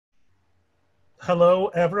Hello,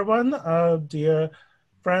 everyone, dear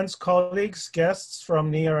friends, colleagues, guests from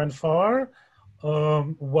near and far.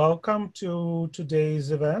 Welcome to today's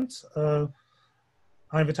event. I'm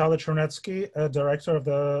Vitaly Chernetsky, director of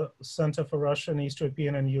the Center for Russian, East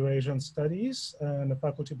European, and Eurasian Studies, and a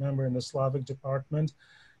faculty member in the Slavic department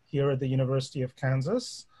here at the University of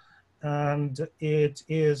Kansas. And it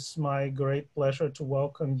is my great pleasure to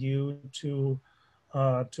welcome you to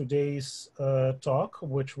today's talk,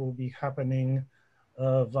 which will be happening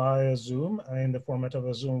via Zoom in the format of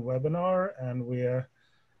a Zoom webinar. And we're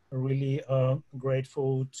really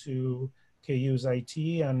grateful to KU's IT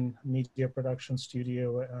and media production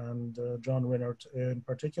studio and John Rinnert in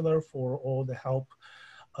particular for all the help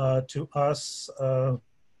to us,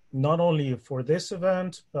 not only for this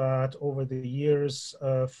event, but over the years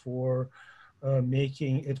for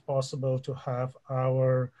making it possible to have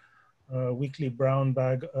our weekly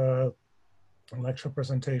Brownbag lecture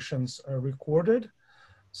presentations recorded.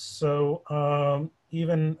 So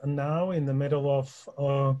even now in the middle of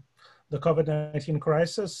the COVID-19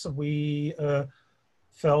 crisis, we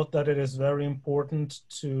felt that it is very important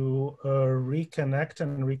to reconnect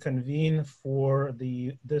and reconvene for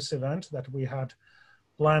this event that we had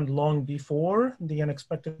planned long before the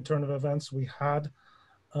unexpected turn of events we had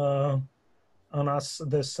on us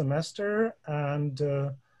this semester. And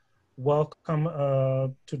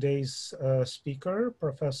welcome today's speaker,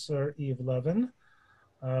 Professor Levin,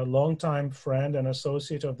 a longtime friend and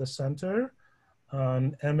associate of the center,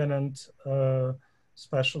 an eminent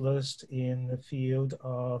specialist in the field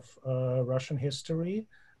of Russian history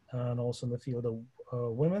and also in the field of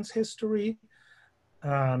women's history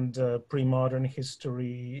and pre-modern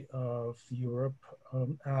history of Europe.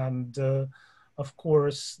 And of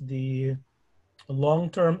course, the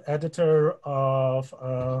long-term editor of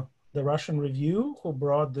the Russian Review, who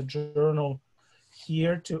brought the journal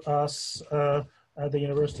here to us at the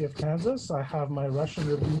University of Kansas. I have my Russian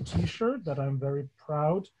Review t-shirt that I'm very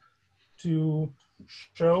proud to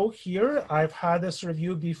show here. I've had this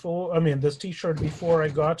review before, this t-shirt before I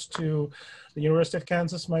got to the University of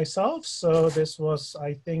Kansas myself. So this was,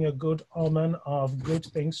 I think, a good omen of good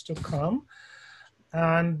things to come.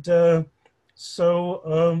 And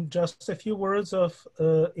so just a few words of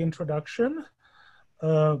introduction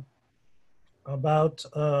about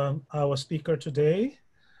our speaker today.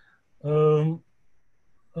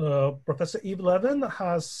 Professor Levin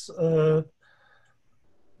has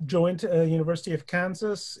joined University of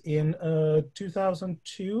Kansas in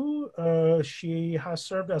 2002. She has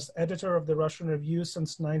served as editor of the Russian Review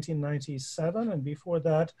since 1997, and before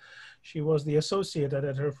that, she was the associate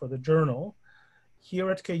editor for the journal. Here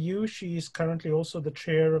at KU, she is currently also the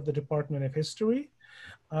chair of the Department of History.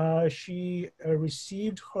 She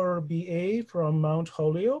received her BA from Mount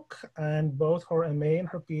Holyoke and both her MA and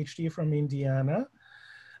her PhD from Indiana.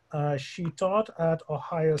 She taught at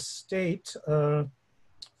Ohio State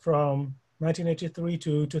from 1983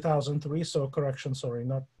 to 2003, so correction, sorry,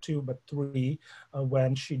 not 2, but 3,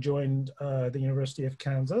 when she joined the University of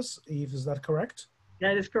Kansas. Eve, is that correct?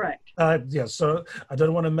 That is correct. Yes, so I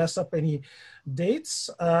don't want to mess up any dates.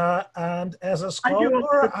 And as a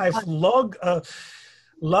scholar, I've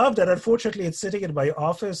loved, and unfortunately it's sitting in my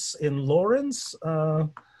office in Lawrence,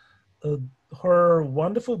 her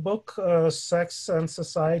wonderful book, Sex and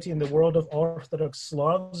Society in the World of Orthodox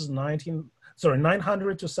Slavs,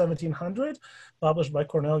 900 to 1700, published by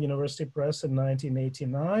Cornell University Press in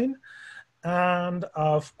 1989. And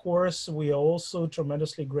of course, we are also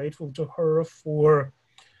tremendously grateful to her for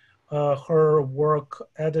her work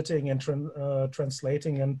editing and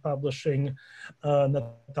translating and publishing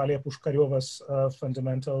Natalia Pushkareva's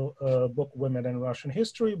fundamental book, Women in Russian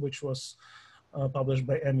History, which was published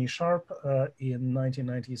by M.E. Sharp in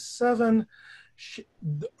 1997.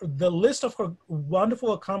 The list of her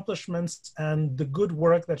wonderful accomplishments and the good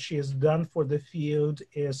work that she has done for the field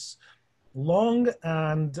is long,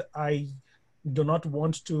 and I do not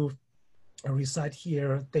want to recite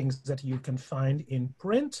here things that you can find in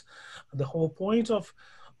print. The whole point of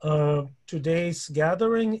today's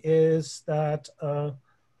gathering is that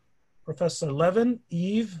Professor Levin,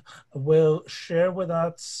 Eve, will share with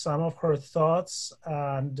us some of her thoughts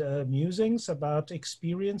and musings about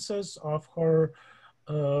experiences of her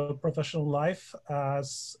professional life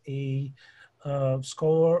as a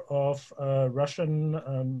scholar of Russian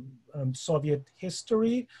Soviet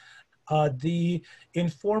history. The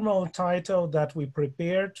informal title that we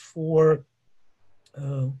prepared for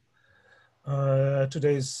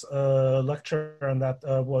today's lecture, and that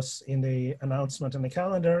was in the announcement in the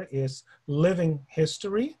calendar, is Living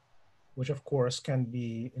History. which of course can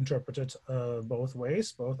be interpreted both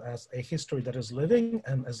ways, both as a history that is living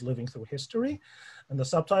and as living through history. And the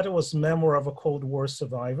subtitle was Memoir of a Cold War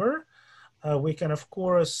Survivor. We can, of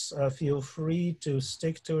course, feel free to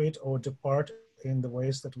stick to it or depart in the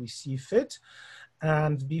ways that we see fit.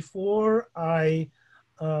 And before I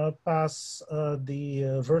pass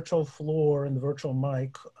the virtual floor and the virtual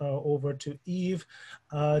mic over to Eve,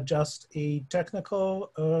 just a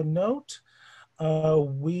technical note.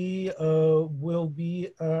 We will be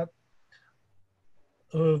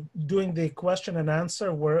doing the question and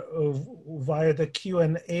answer via the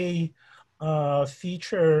Q&A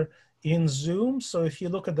feature in Zoom. So if you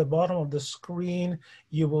look at the bottom of the screen,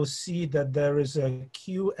 you will see that there is a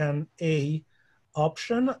Q&A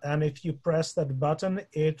option. And if you press that button,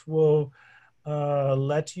 it will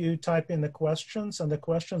let you type in the questions, and the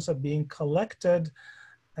questions are being collected.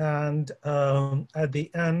 And at the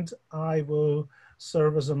end, I will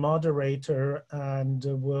serve as a moderator and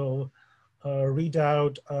will read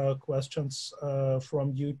out questions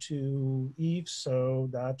from you to Eve so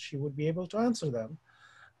that she would be able to answer them.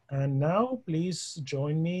 And now, please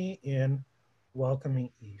join me in welcoming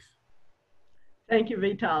Eve. Thank you,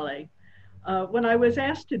 Vitali. When I was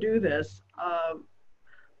asked to do this,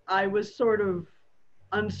 I was sort of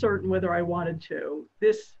uncertain whether I wanted to.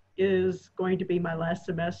 This is going to be my last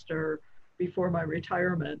semester before my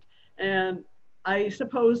retirement. And I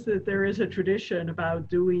suppose that there is a tradition about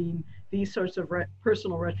doing these sorts of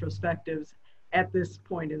personal retrospectives at this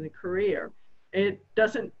point in the career. I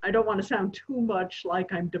don't want to sound too much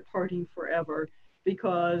like I'm departing forever,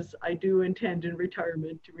 because I do intend in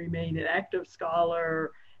retirement to remain an active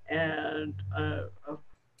scholar and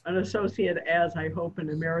an associate, as I hope, an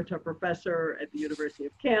emerita professor at the University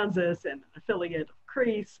of Kansas and an affiliate of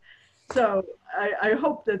CREASE. So I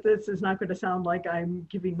hope that this is not going to sound like I'm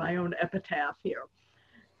giving my own epitaph here,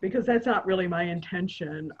 because that's not really my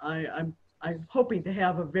intention. I'm hoping to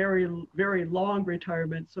have a very, very long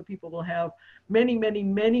retirement so people will have many, many,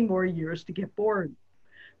 many more years to get bored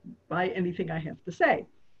by anything I have to say.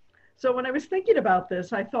 So when I was thinking about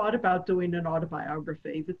this, I thought about doing an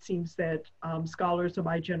autobiography. It seems that scholars of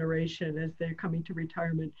my generation, as they're coming to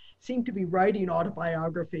retirement, seem to be writing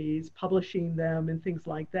autobiographies, publishing them, and things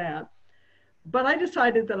like that. But I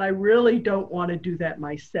decided that I really don't want to do that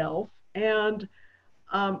myself. And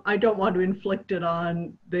I don't want to inflict it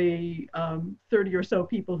on the 30 or so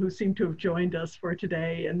people who seem to have joined us for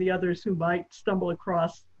today and the others who might stumble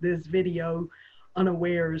across this video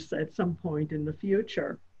unawares at some point in the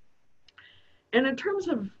future. And in terms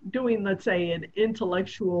of doing, let's say, an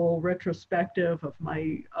intellectual retrospective of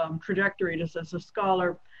my trajectory just as a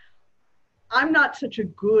scholar, I'm not such a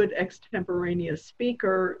good extemporaneous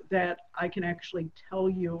speaker that I can actually tell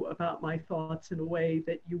you about my thoughts in a way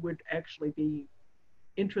that you would actually be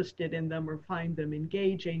interested in them or find them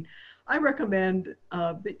engaging. I recommend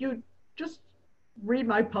that you just read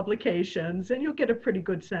my publications and you'll get a pretty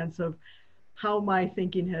good sense of how my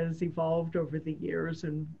thinking has evolved over the years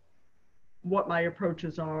and what my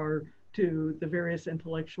approaches are to the various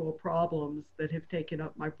intellectual problems that have taken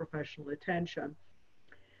up my professional attention.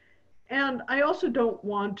 And I also don't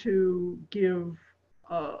want to give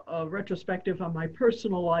a retrospective on my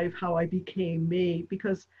personal life, how I became me,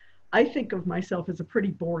 because I think of myself as a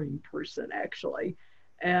pretty boring person, actually.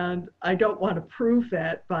 And I don't want to prove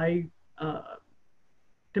that by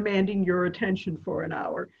demanding your attention for an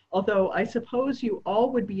hour. Although I suppose you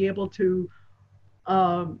all would be able to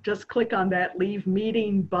just click on that leave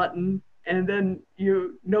meeting button, and then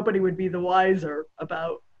nobody would be the wiser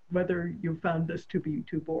about whether you found this to be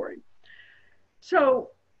too boring. So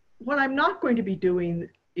what I'm not going to be doing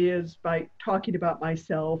is by talking about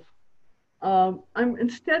myself. I'm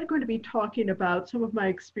instead going to be talking about some of my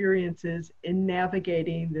experiences in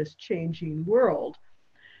navigating this changing world.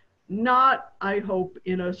 Not, I hope,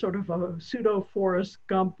 in a sort of a pseudo Forrest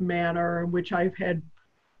Gump manner in which I've had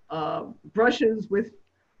brushes with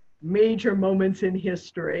major moments in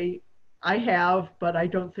history. I have, but I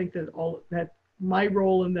don't think that my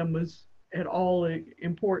role in them was at all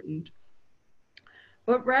important.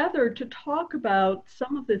 But rather to talk about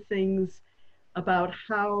some of the things about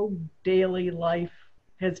how daily life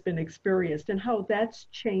has been experienced and how that's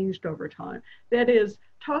changed over time. That is,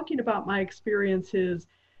 talking about my experiences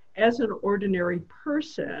as an ordinary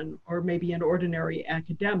person, or maybe an ordinary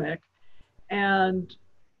academic, and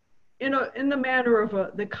in the manner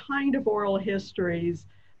of the kind of oral histories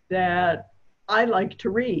that I like to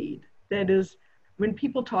read. That is, when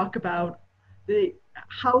people talk about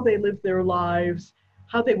how they lived their lives,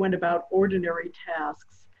 how they went about ordinary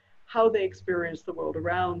tasks, how they experienced the world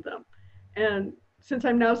around them. And since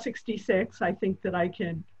I'm now 66, I think that I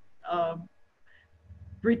can um,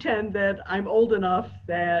 pretend that I'm old enough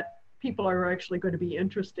that people are actually going to be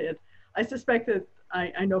interested. I suspect that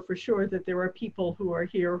I know for sure that there are people who are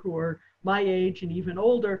here who are my age and even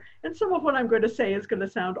older, and some of what I'm going to say is going to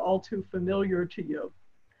sound all too familiar to you.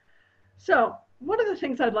 So, one of the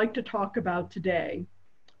things I'd like to talk about today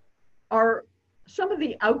are some of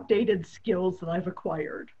the outdated skills that I've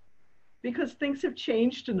acquired because things have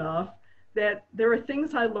changed enough that there are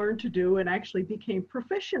things I learned to do and actually became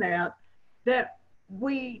proficient at that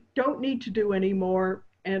we don't need to do anymore,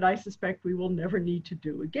 and I suspect we will never need to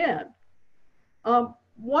do again.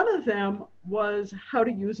 One of them was how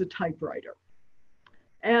to use a typewriter.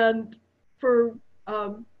 And for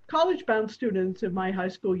college bound students in my high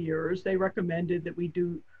school years, they recommended that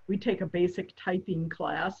we take a basic typing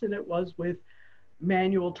class, and it was with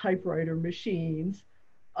manual typewriter machines.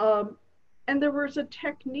 Um, and there was a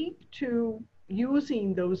technique to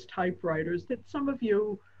using those typewriters that some of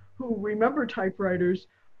you who remember typewriters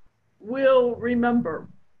will remember,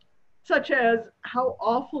 such as how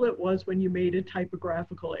awful it was when you made a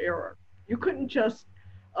typographical error. You couldn't just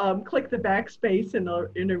click the backspace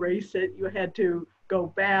and erase it. You had to go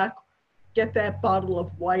back, get that bottle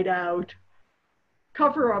of whiteout,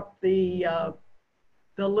 cover up the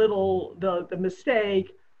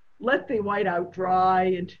mistake, let the whiteout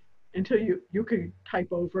dry until you could type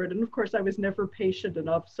over it. And of course, I was never patient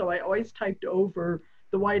enough, so I always typed over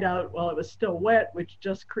the whiteout while it was still wet, which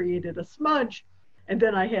just created a smudge, and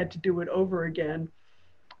then I had to do it over again.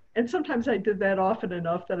 And sometimes I did that often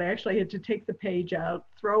enough that I actually had to take the page out,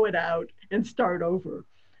 throw it out, and start over.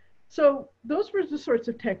 So those were the sorts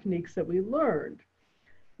of techniques that we learned.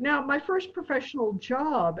 Now, my first professional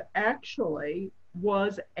job actually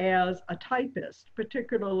was as a typist,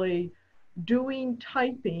 particularly doing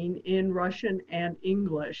typing in Russian and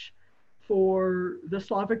English for the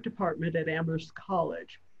Slavic department at Amherst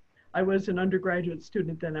College. I was an undergraduate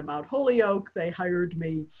student then at Mount Holyoke. They hired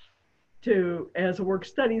me as a work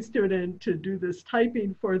study student to do this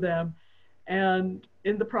typing for them. And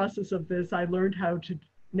in the process of this, I learned how to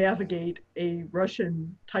navigate a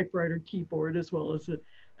Russian typewriter keyboard as well as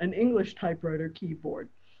an English typewriter keyboard.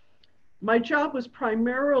 My job was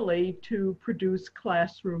primarily to produce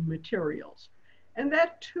classroom materials. And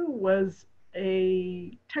that too was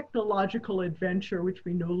a technological adventure which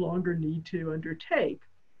we no longer need to undertake.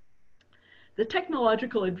 The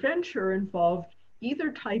technological adventure involved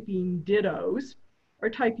either typing dittos or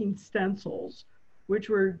typing stencils, which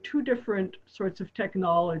were two different sorts of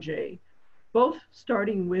technology, both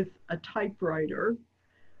starting with a typewriter.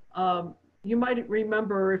 You might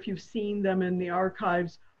remember, if you've seen them in the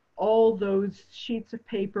archives, all those sheets of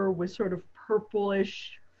paper with sort of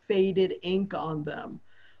purplish faded ink on them.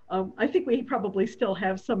 I think we probably still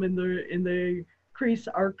have some in the Crease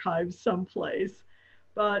archives someplace,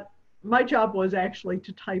 but my job was actually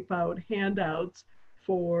to type out handouts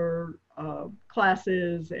for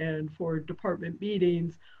classes and for department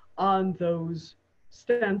meetings on those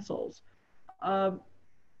stencils.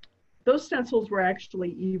 Those stencils were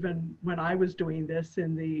actually, even when I was doing this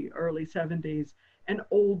in the early 70s, an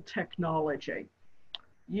old technology.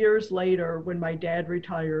 Years later, when my dad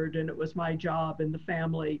retired and it was my job in the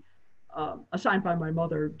family, assigned by my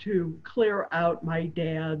mother, to clear out my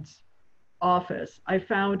dad's office, I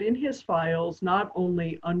found in his files not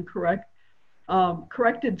only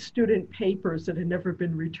corrected student papers that had never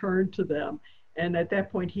been returned to them, and at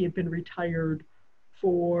that point he had been retired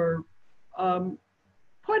for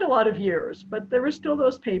quite a lot of years, but there were still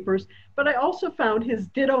those papers. But I also found his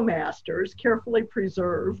ditto masters carefully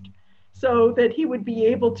preserved so that he would be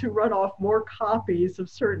able to run off more copies of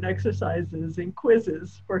certain exercises and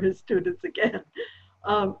quizzes for his students again.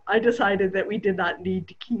 I decided that we did not need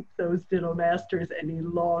to keep those ditto masters any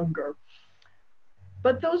longer.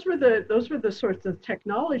 But those were the sorts of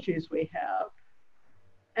technologies we have.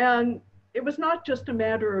 And it was not just a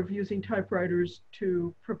matter of using typewriters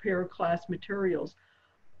to prepare class materials.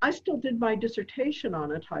 I still did my dissertation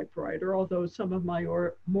on a typewriter, although some of my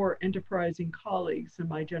more enterprising colleagues in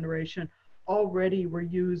my generation already were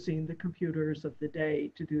using the computers of the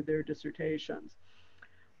day to do their dissertations.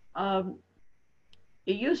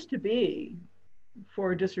 It used to be,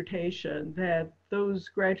 for a dissertation, that those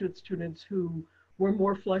graduate students who were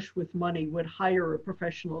more flush with money would hire a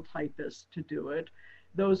professional typist to do it.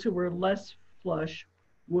 Those who were less flush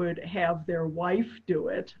would have their wife do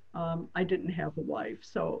it. I didn't have a wife,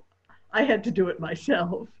 so I had to do it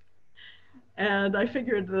myself. And I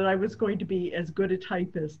figured that I was going to be as good a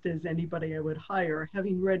typist as anybody I would hire,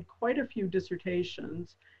 having read quite a few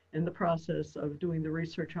dissertations in the process of doing the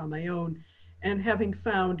research on my own, and having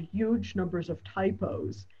found huge numbers of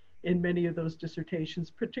typos in many of those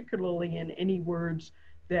dissertations, particularly in any words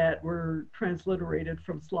that were transliterated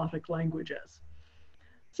from Slavic languages.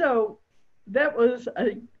 So that was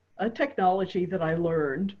a technology that I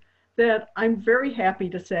learned that I'm very happy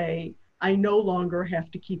to say I no longer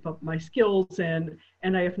have to keep up my skills in,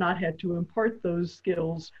 and I have not had to impart those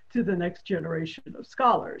skills to the next generation of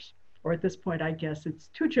scholars. Or at this point, I guess it's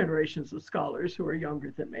 2 generations of scholars who are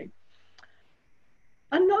younger than me.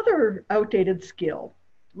 Another outdated skill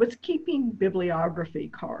was keeping bibliography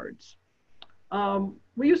cards.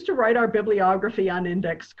 We used to write our bibliography on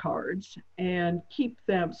index cards and keep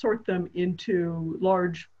them, sort them into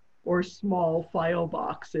large or small file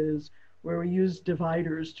boxes where we used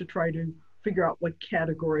dividers to try to figure out what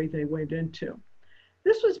category they went into.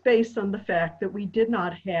 This was based on the fact that we did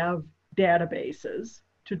not have databases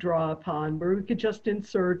to draw upon where we could just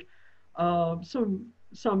insert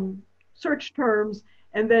some search terms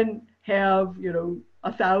and then have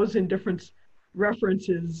 1,000 different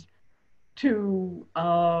references to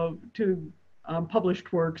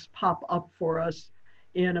published works pop up for us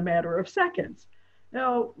in a matter of seconds.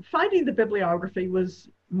 Now, finding the bibliography was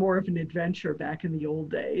more of an adventure back in the old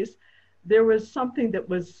days. There was something that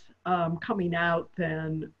was coming out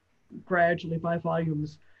then gradually by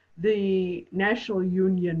volumes, the National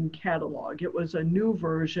Union Catalog. It was a new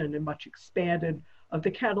version and much expanded of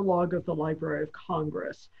the catalog of the Library of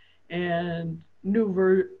Congress. And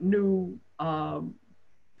new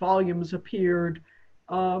volumes appeared.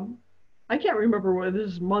 I can't remember whether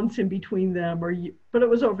there's months in between them, but it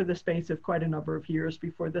was over the space of quite a number of years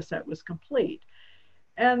before the set was complete.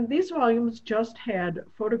 And these volumes just had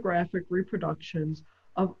photographic reproductions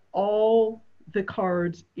of all the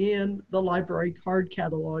cards in the library card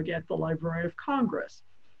catalog at the Library of Congress.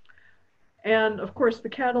 And of course, the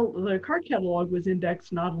card catalog was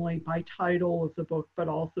indexed not only by title of the book, but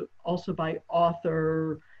also by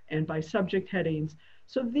author and by subject headings.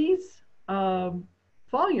 So these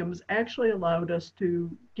volumes actually allowed us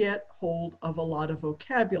to get hold of a lot of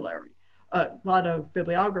vocabulary, a lot of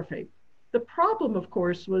bibliography. The problem, of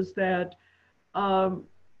course, was that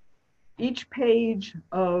each page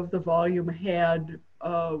of the volume had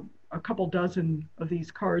a couple dozen of these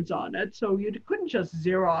cards on it. So you couldn't just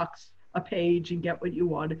Xerox a page and get what you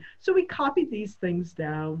wanted. So we copied these things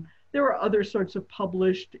down. There were other sorts of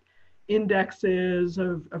published indexes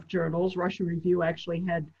of journals. Russian Review actually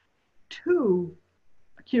had 2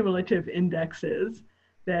 cumulative indexes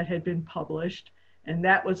that had been published. And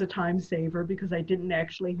that was a time saver because I didn't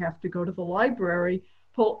actually have to go to the library,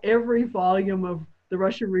 pull every volume of the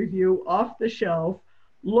Russian Review off the shelf,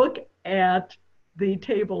 look at the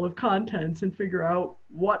table of contents and figure out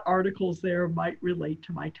what articles there might relate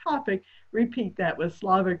to my topic, repeat that with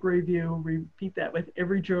Slavic Review, repeat that with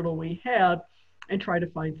every journal we had, and try to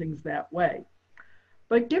find things that way.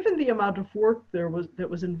 But given the amount of work that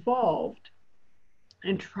was involved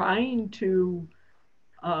in trying to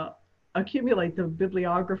accumulate the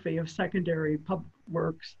bibliography of secondary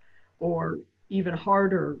works, or even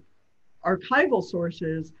harder, archival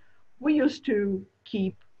sources, we used to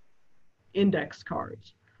keep index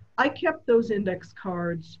cards. I kept those index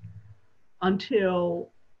cards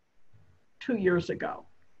until 2 years ago,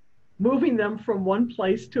 moving them from one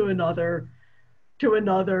place to another, to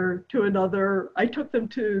another, to another. I took them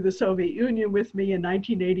to the Soviet Union with me in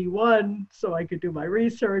 1981 so I could do my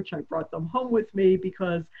research. I brought them home with me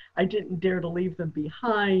because I didn't dare to leave them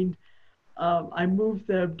behind. I moved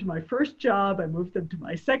them to my first job. I moved them to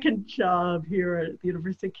my second job here at the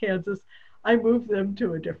University of Kansas. I moved them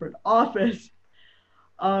to a different office.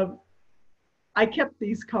 I kept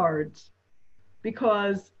these cards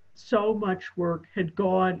because so much work had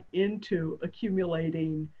gone into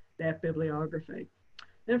accumulating that bibliography.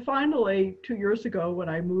 And finally, 2 years ago, when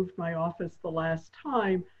I moved my office the last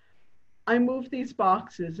time, I moved these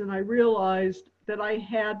boxes and I realized that I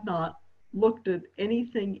had not looked at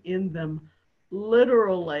anything in them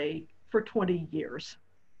literally for 20 years.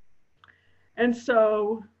 And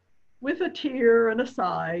so with a tear and a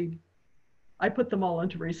sigh, I put them all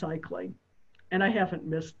into recycling and I haven't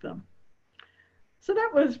missed them. So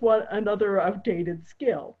that was another outdated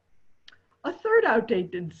skill. A third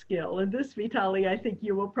outdated skill, and this, Vitaly, I think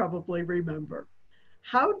you will probably remember.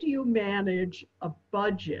 How do you manage a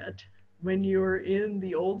budget when you're in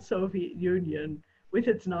the old Soviet Union with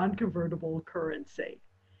its non-convertible currency?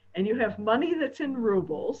 And you have money that's in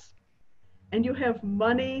rubles, and you have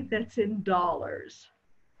money that's in dollars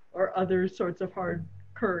or other sorts of hard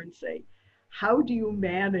currency. How do you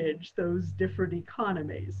manage those different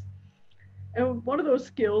economies? And one of those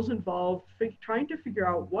skills involved trying to figure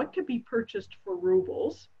out what could be purchased for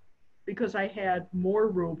rubles, because I had more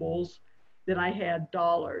rubles that I had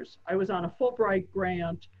dollars. I was on a Fulbright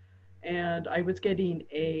grant, and I was getting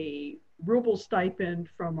a ruble stipend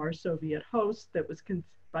from our Soviet host that was,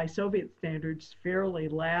 by Soviet standards, fairly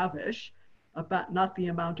lavish, about not the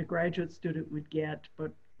amount a graduate student would get,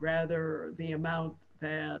 but rather the amount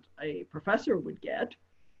that a professor would get.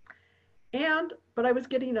 But I was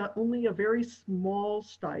getting only a very small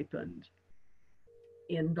stipend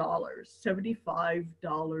in dollars,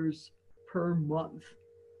 $75 per month,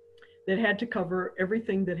 that had to cover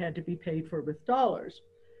everything that had to be paid for with dollars.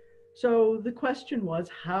 So the question was,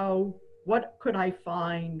 what could I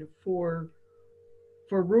find for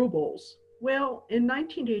rubles? Well, in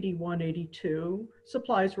 1981-82,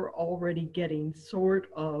 supplies were already getting sort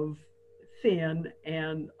of thin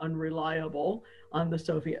and unreliable on the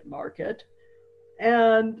Soviet market.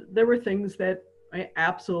 And there were things that I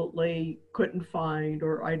absolutely couldn't find,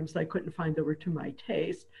 or items I couldn't find that were to my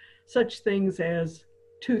taste, such things as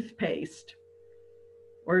toothpaste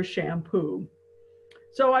or shampoo.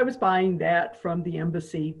 So I was buying that from the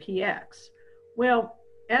embassy PX. Well,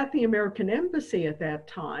 at the American embassy at that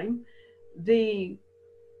time, the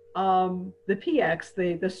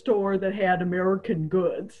PX, the store that had American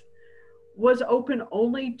goods, was open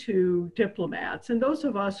only to diplomats. And those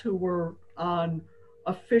of us who were on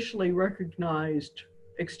officially recognized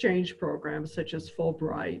exchange programs such as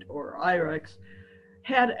Fulbright or IREX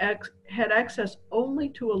had access only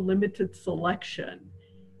to a limited selection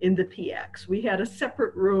in the PX. We had a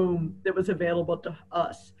separate room that was available to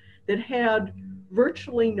us that had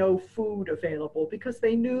virtually no food available, because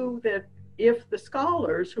they knew that if the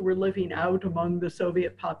scholars who were living out among the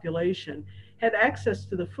Soviet population had access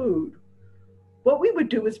to the food, what we would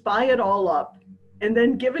do is buy it all up and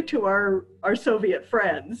then give it to our Soviet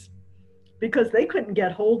friends, because they couldn't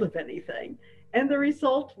get hold of anything. And the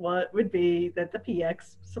result would be that the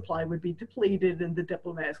PX supply would be depleted and the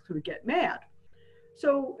diplomats would get mad.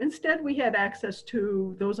 So instead, we had access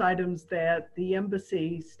to those items that the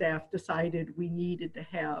embassy staff decided we needed to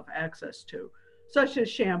have access to, such as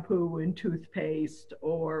shampoo and toothpaste,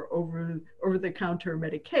 or over-the-counter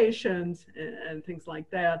medications and things like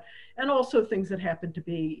that, and also things that happened to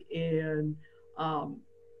be in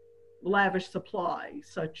lavish supply,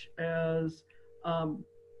 such as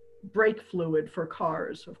brake fluid for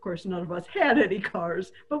cars. Of course, none of us had any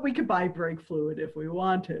cars, but we could buy brake fluid if we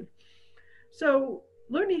wanted. So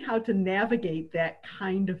learning how to navigate that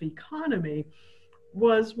kind of economy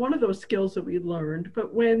was one of those skills that we learned.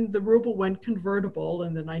 But when the ruble went convertible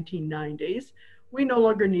in the 1990s, we no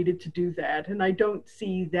longer needed to do that. And I don't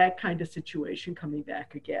see that kind of situation coming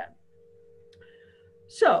back again.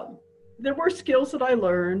 So there were skills that I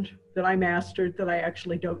learned, that I mastered, that I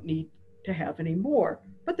actually don't need to have anymore.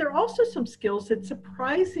 But there are also some skills that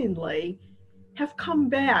surprisingly have come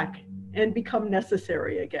back and become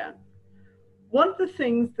necessary again. One of the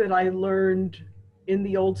things that I learned in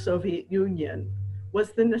the old Soviet Union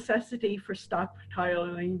was the necessity for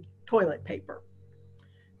stockpiling toilet paper,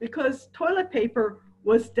 because toilet paper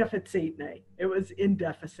was deficitny. It was in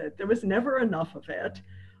deficit. There was never enough of it.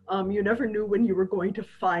 You never knew when you were going to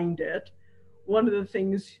find it. One of the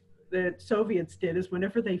things that Soviets did is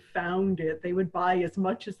whenever they found it, they would buy as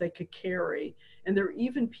much as they could carry. And there were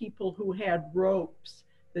even people who had ropes,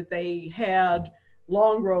 that they had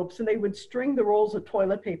long ropes, and they would string the rolls of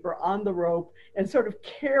toilet paper on the rope and sort of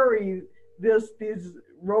carry these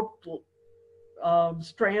rope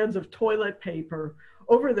strands of toilet paper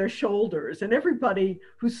over their shoulders. And everybody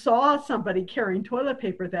who saw somebody carrying toilet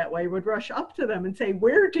paper that way would rush up to them and say,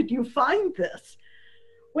 "Where did you find this?"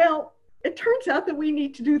 Well, it turns out that we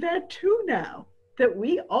need to do that too now, that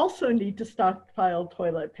we also need to stockpile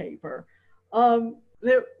toilet paper.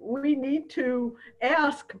 That we need to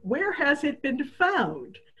ask, where has it been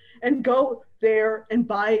found? And go there and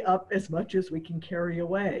buy up as much as we can carry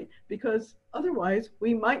away, because otherwise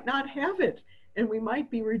we might not have it. And we might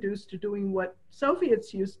be reduced to doing what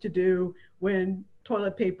Soviets used to do when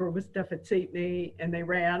toilet paper was deficitny and they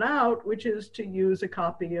ran out, which is to use a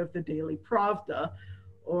copy of the Daily Pravda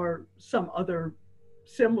or some other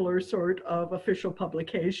similar sort of official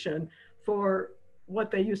publication for what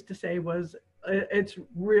they used to say was its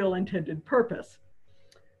real intended purpose.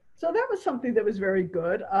 So that was something that was very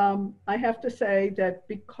good. I have to say that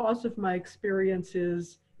because of my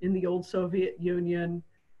experiences in the old Soviet Union,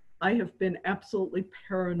 I have been absolutely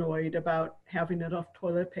paranoid about having enough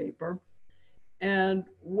toilet paper. And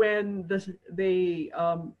when the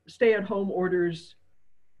stay-at-home orders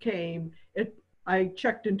came, I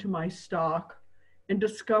checked into my stock and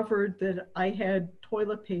discovered that I had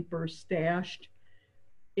toilet paper stashed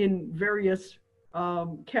in various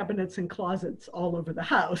cabinets and closets all over the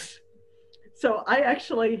house. So I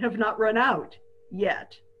actually have not run out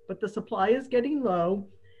yet, but the supply is getting low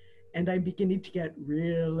and I'm beginning to get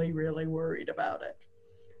really, really worried about it.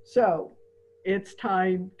 So it's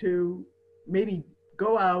time to maybe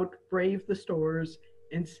go out, brave the stores,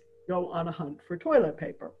 and go on a hunt for toilet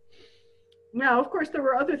paper. Now, of course, there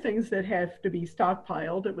were other things that have to be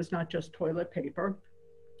stockpiled. It was not just toilet paper.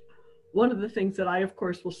 One of the things that I, of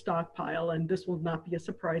course, will stockpile, and this will not be a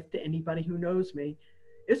surprise to anybody who knows me,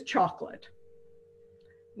 is chocolate.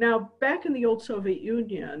 Now, back in the old Soviet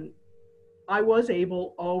Union, I was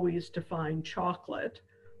able always to find chocolate,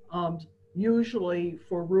 usually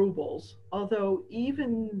for rubles, although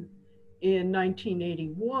even in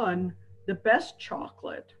 1981, the best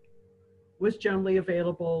chocolate was generally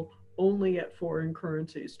available only at foreign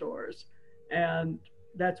currency stores, and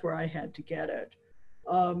that's where I had to get it.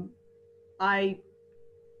 I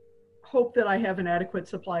hope that I have an adequate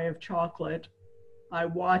supply of chocolate. I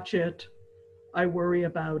watch it, I worry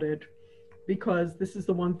about it, because this is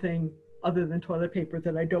the one thing other than toilet paper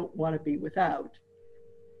that I don't want to be without.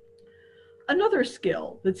 Another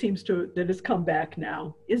skill that has come back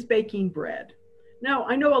now is baking bread. Now,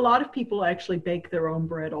 I know a lot of people actually bake their own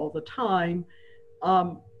bread all the time.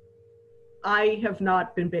 I have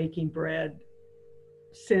not been baking bread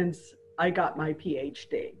since I got my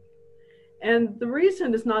PhD. And the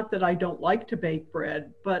reason is not that I don't like to bake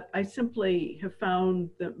bread, but I simply have found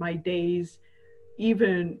that my days,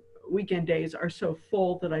 even weekend days, are so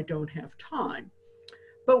full that I don't have time.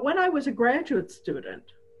 But when I was a graduate student,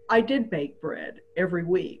 I did bake bread every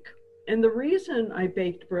week. And the reason I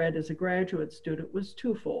baked bread as a graduate student was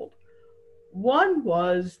twofold. One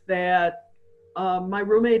was that my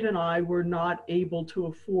roommate and I were not able to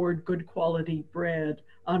afford good quality bread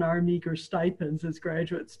on our meager stipends as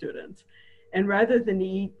graduate students. And rather than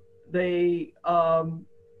eat the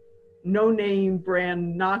no-name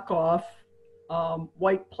brand knockoff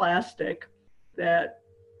white plastic that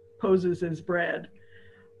poses as bread,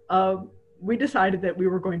 we decided that we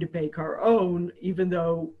were going to bake our own, even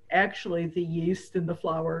though actually the yeast and the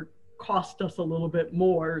flour cost us a little bit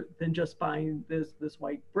more than just buying this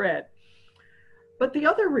white bread. But the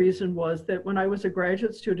other reason was that when I was a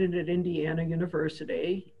graduate student at Indiana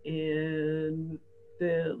University in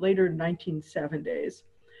the later 1970s,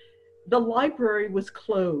 the library was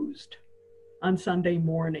closed on Sunday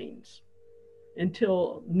mornings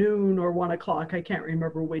until noon or 1 o'clock, I can't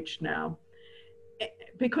remember which now,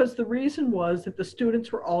 because the reason was that the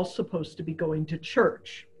students were all supposed to be going to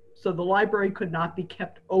church. So the library could not be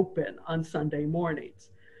kept open on Sunday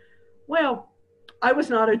mornings. Well, I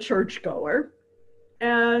was not a churchgoer,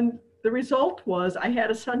 and the result was I had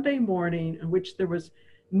a Sunday morning in which there was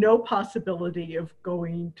no possibility of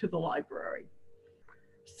going to the library.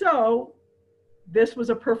 So this was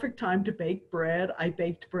a perfect time to bake bread. I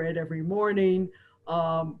baked bread every morning.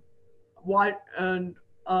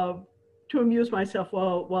 To amuse myself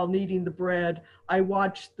while kneading the bread, I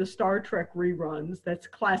watched the Star Trek reruns. That's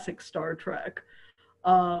classic Star Trek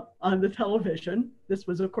on the television. This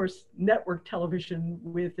was, of course, network television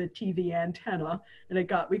with a TV antenna, and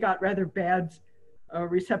we got rather bad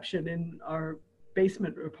reception in our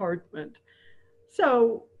basement apartment.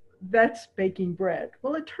 So that's baking bread.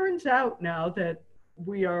 Well, it turns out now that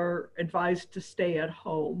we are advised to stay at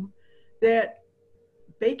home, that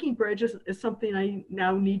baking bread is something I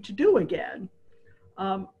now need to do again.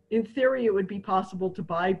 In theory, it would be possible to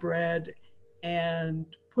buy bread and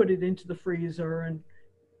put it into the freezer and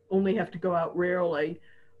only have to go out rarely.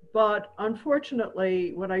 But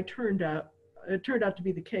unfortunately, it turned out to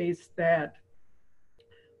be the case that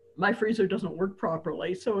my freezer doesn't work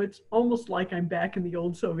properly. So it's almost like I'm back in the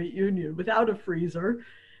old Soviet Union without a freezer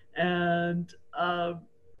and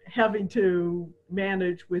having to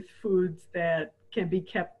manage with foods that can be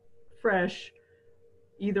kept fresh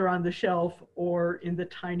either on the shelf or in the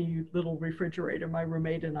tiny little refrigerator my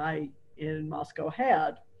roommate and I in Moscow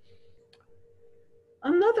had.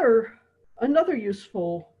 Another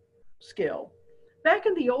useful skill. Back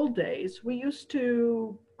in the old days, we used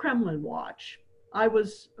to Kremlin watch. I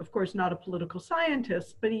was, of course, not a political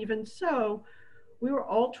scientist, but even so, we were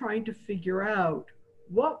all trying to figure out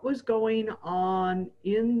what was going on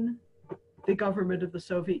in the government of the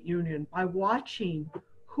Soviet Union by watching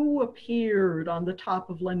who appeared on the top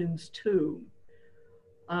of Lenin's tomb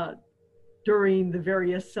during the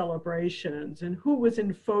various celebrations and who was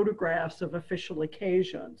in photographs of official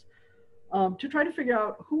occasions, to try to figure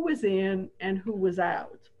out who was in and who was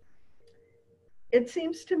out. It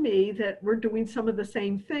seems to me that we're doing some of the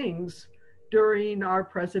same things during our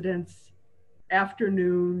president's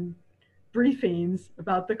afternoon briefings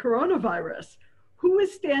about the coronavirus. Who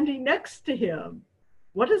is standing next to him?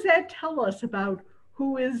 what does that tell us about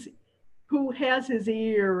who has his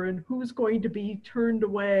ear and who's going to be turned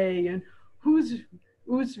away and whose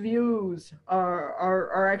views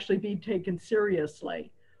are actually being taken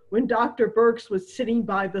seriously? When Dr. Birx was sitting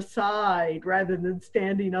by the side rather than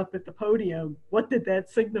standing up at the podium, what did that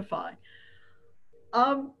signify?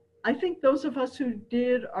 I think those of us who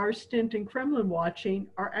did our stint in Kremlin watching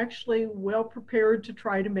are actually well prepared to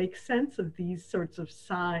try to make sense of these sorts of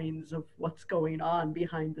signs of what's going on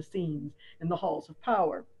behind the scenes in the halls of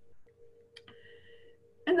power.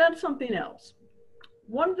 And that's something else.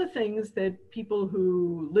 One of the things that people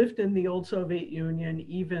who lived in the old Soviet Union,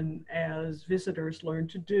 even as visitors,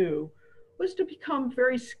 learned to do was to become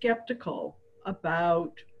very skeptical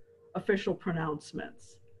about official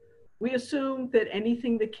pronouncements. We assumed that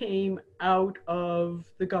anything that came out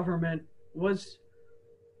of the government was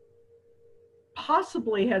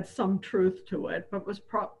possibly had some truth to it, but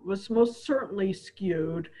was most certainly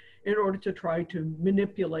skewed in order to try to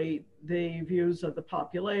manipulate the views of the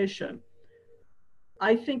population.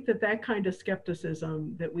 I think that kind of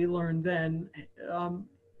skepticism that we learned then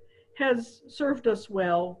has served us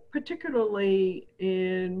well, particularly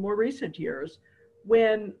in more recent years,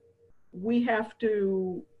 when we have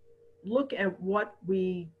to look at what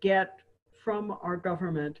we get from our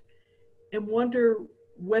government and wonder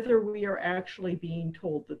whether we are actually being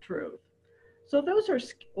told the truth. So those are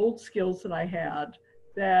old skills that I had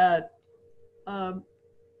that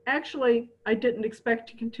actually I didn't expect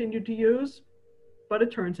to continue to use, but it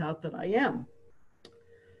turns out that I am.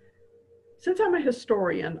 Since I'm a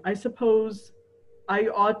historian, I suppose I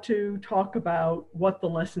ought to talk about what the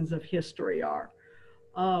lessons of history are.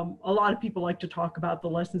 A lot of people like to talk about the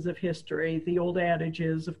lessons of history. The old adage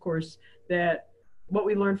is, of course, that what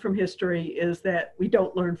we learn from history is that we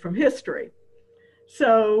don't learn from history.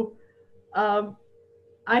 So I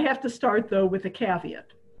have to start, though, with a caveat,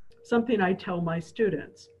 something I tell my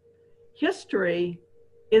students. History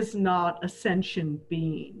is not a sentient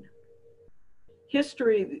being.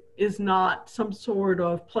 History is not some sort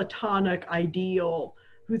of Platonic ideal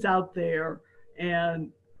who's out there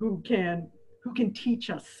and who can teach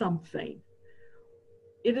us something.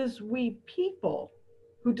 It is we people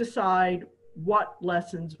who decide what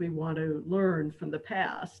lessons we want to learn from the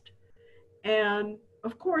past. And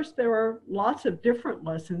of course, there are lots of different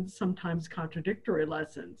lessons, sometimes contradictory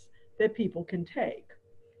lessons, that people can take.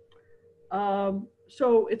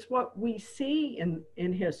 So it's what we see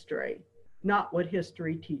in history, not what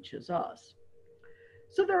history teaches us.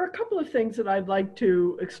 So there are a couple of things that I'd like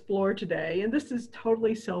to explore today, and this is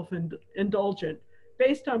totally self-indulgent,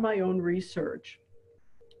 based on my own research.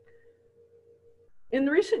 In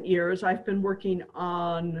recent years, I've been working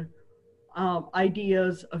on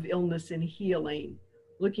ideas of illness and healing,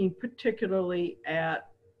 looking particularly at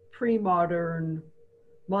pre-modern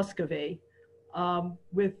Muscovy,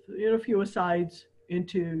 with a few asides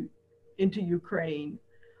into Ukraine.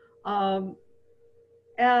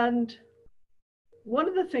 And one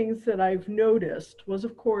of the things that I've noticed was,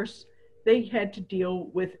 of course, they had to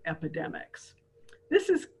deal with epidemics. This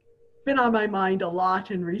has been on my mind a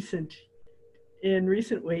lot in recent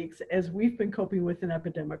weeks as we've been coping with an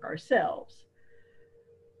epidemic ourselves.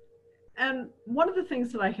 And one of the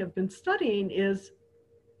things that I have been studying is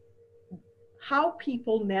how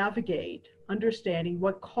people navigate understanding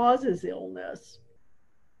what causes illness,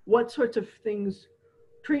 what sorts of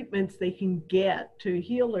treatments they can get to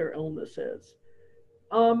heal their illnesses.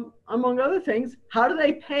 Among other things, how do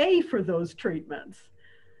they pay for those treatments?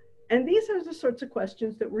 And these are the sorts of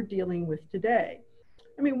questions that we're dealing with today.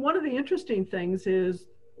 I mean, one of the interesting things is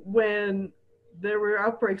when there were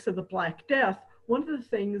outbreaks of the Black Death, one of the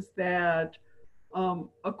things that,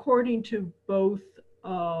 according to both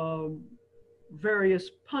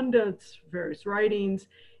various pundits, various writings,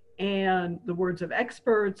 and the words of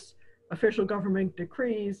experts, official government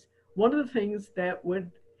decrees, one of the things that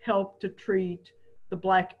would help to treat the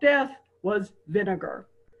Black Death was vinegar.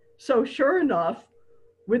 So sure enough,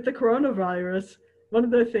 with the coronavirus, one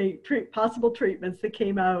of the possible treatments that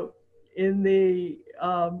came out in the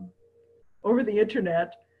over the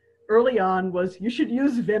internet early on was you should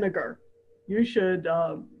use vinegar. You should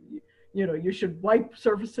you should wipe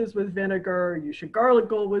surfaces with vinegar. You should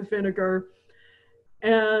gargle with vinegar.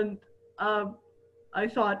 And I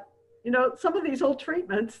thought, some of these old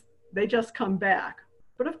treatments, they just come back.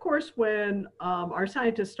 But of course, when our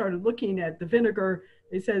scientists started looking at the vinegar,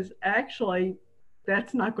 they says, actually,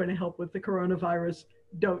 that's not going to help with the coronavirus.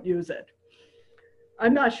 Don't use it.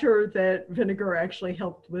 I'm not sure that vinegar actually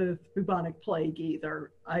helped with bubonic plague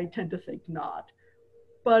either. I tend to think not.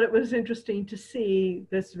 But it was interesting to see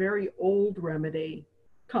this very old remedy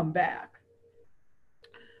come back.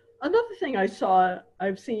 Another thing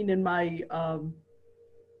I've seen in my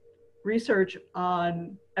research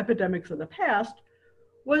on epidemics of the past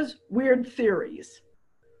was weird theories.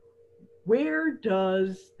 Where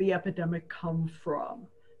does the epidemic come from?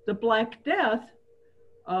 The Black Death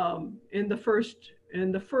in the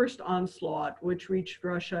first onslaught, which reached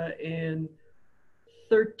Russia in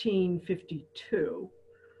 1352,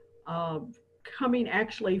 coming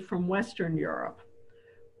actually from Western Europe.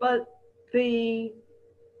 But the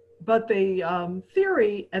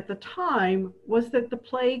theory at the time was that the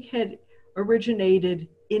plague had originated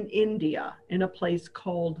in India, in a place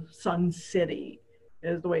called Sun City,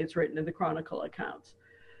 is the way it's written in the chronicle accounts.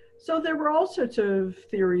 So there were all sorts of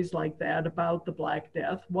theories like that about the Black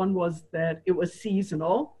Death. One was that it was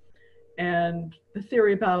seasonal, and the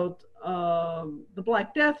theory about the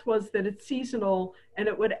Black Death was that it's seasonal and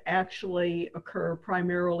it would actually occur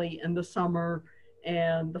primarily in the summer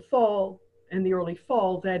and the fall, in the early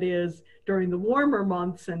fall, that is, during the warmer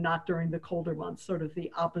months and not during the colder months, sort of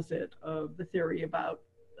the opposite of the theory about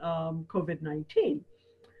COVID-19.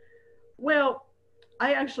 Well,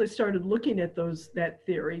 I actually started looking at that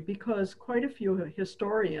theory because quite a few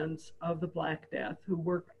historians of the Black Death who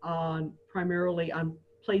work primarily on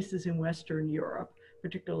places in Western Europe,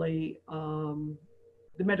 particularly the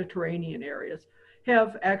Mediterranean areas,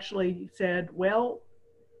 have actually said, well,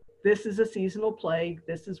 this is a seasonal plague.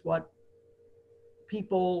 This is what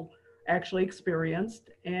people actually experienced,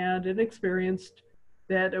 and it experienced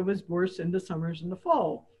that it was worse in the summers and the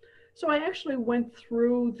fall. So I actually went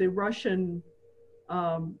through the Russian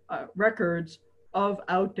records of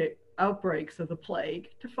outbreaks of the plague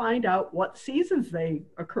to find out what seasons they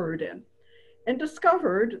occurred in, and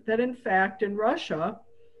discovered that in fact in Russia,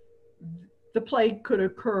 the plague could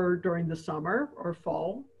occur during the summer or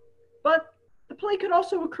fall, but the plague could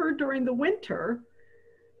also occur during the winter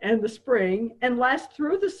and the spring and last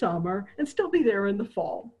through the summer and still be there in the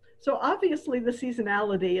fall. So obviously the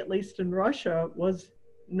seasonality, at least in Russia, was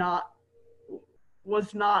not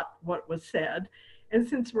what was said. And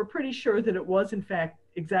since we're pretty sure that it was in fact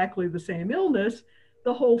exactly the same illness,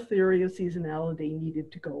 the whole theory of seasonality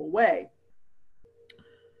needed to go away.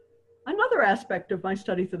 Another aspect of my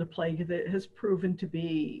studies of the plague that has proven to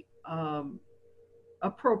be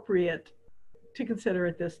appropriate to consider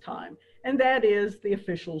at this time, and that is the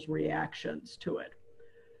officials' reactions to it.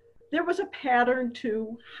 There was a pattern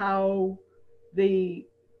to how the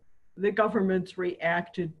governments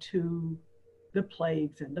reacted to the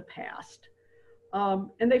plagues in the past,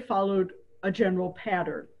 and they followed a general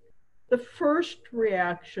pattern. The first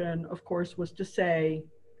reaction, of course, was to say,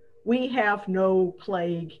 we have no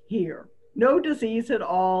plague here, no disease at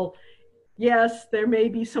all. Yes, there may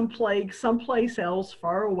be some plague someplace else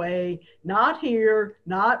far away, not here,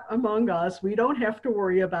 not among us. We don't have to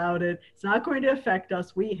worry about it. It's not going to affect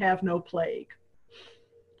us. We have no plague.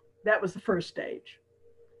 That was the first stage.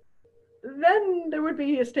 Then there would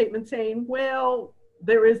be a statement saying, well,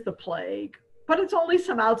 there is the plague, but it's only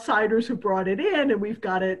some outsiders who brought it in and we've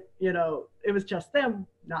got it, it was just them,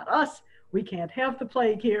 not us. We can't have the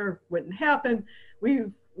plague here, wouldn't happen.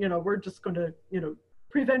 We're just going to,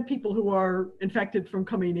 prevent people who are infected from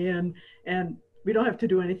coming in, and we don't have to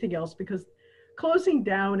do anything else because closing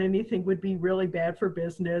down anything would be really bad for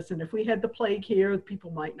business. And if we had the plague here,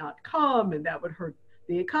 people might not come and that would hurt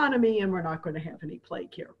the economy, and we're not going to have any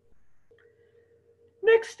plague here.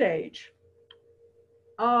 Next stage.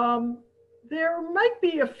 There might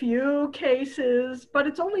be a few cases, but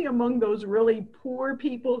it's only among those really poor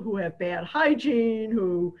people who have bad hygiene,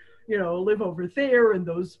 who live over there in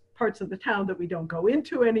those parts of the town that we don't go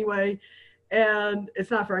into anyway. And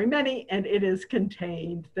it's not very many, and it is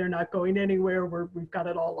contained. They're not going anywhere. We've got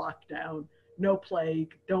it all locked down. No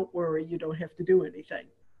plague. Don't worry. You don't have to do anything.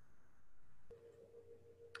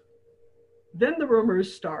 Then the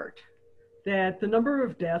rumors start that the number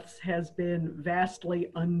of deaths has been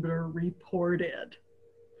vastly underreported.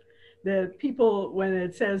 That people, when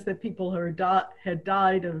it says that people had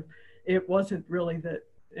died of, it wasn't really that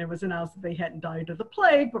it was announced that they hadn't died of the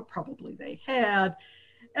plague, but probably they had.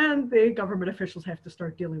 And the government officials have to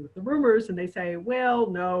start dealing with the rumors, and they say, well,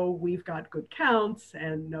 no, we've got good counts,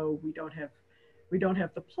 and no, we don't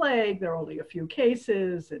have the plague. There are only a few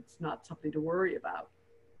cases. It's not something to worry about.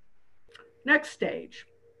 Next stage.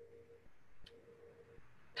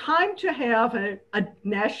 Time to have a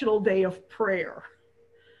national day of prayer.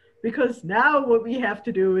 Because now what we have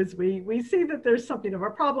to do is we see that there's something of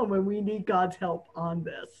a problem and we need God's help on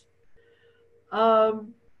this.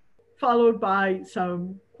 Followed by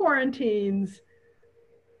some quarantines.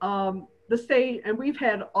 And we've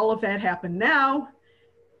had all of that happen now.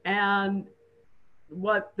 And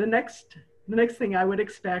what the next the next thing I would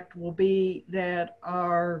expect will be that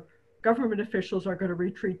our government officials are going to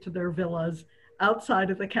retreat to their villas outside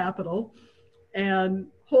of the Capitol and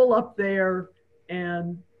hole up there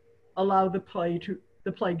and allow the plague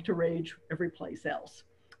to rage every place else.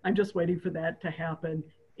 I'm just waiting for that to happen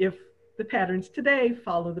if the patterns today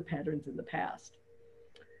follow the patterns in the past.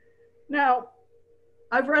 Now,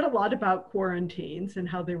 I've read a lot about quarantines and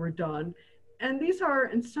how they were done, and these are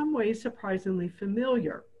in some ways surprisingly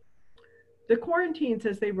familiar. The quarantines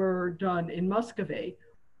as they were done in Muscovy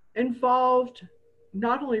involved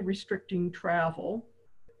not only restricting travel,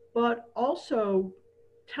 but also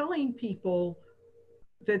telling people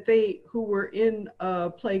that they who were in a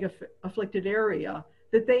plague afflicted area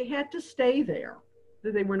that they had to stay there,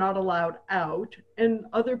 that they were not allowed out, and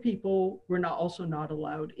other people were not also not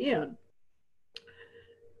allowed in.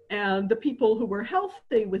 And the people who were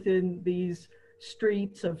healthy within these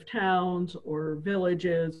streets of towns or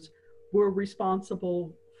villages were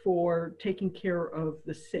responsible for taking care of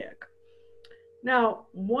the sick. Now,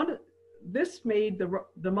 this made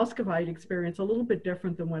the Muscovite experience a little bit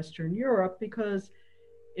different than Western Europe, because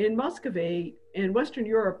in Muscovy, in Western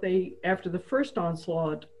Europe, they, after the first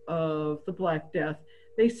onslaught of the Black Death,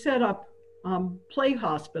 they set up plague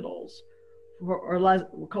hospitals,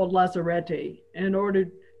 called lazaretti, in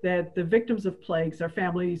order that the victims of plagues, their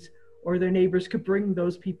families or their neighbors, could bring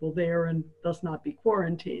those people there and thus not be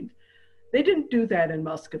quarantined. They didn't do that in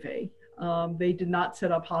Muscovy. They did not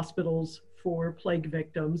set up hospitals for plague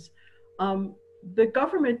victims. The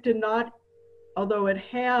government did not, although it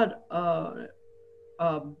had a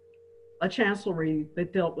chancellery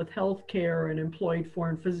that dealt with healthcare and employed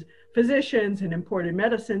foreign physicians and imported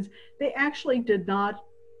medicines, they actually did not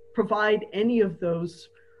provide any of those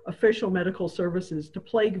official medical services to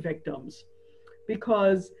plague victims,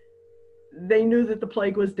 because they knew that the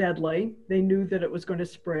plague was deadly. They knew that it was going to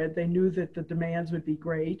spread. They knew that the demands would be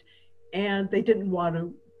great, and they didn't want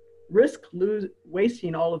to risk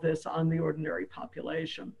wasting all of this on the ordinary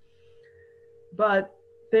population. But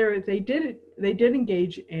they did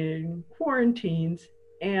engage in quarantines,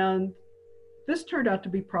 and this turned out to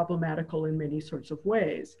be problematical in many sorts of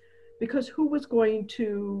ways, because who was going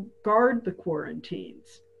to guard the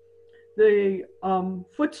quarantines? The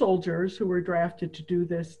foot soldiers who were drafted to do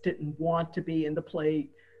this didn't want to be in the plague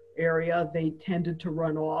area. They tended to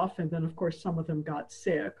run off, and then of course some of them got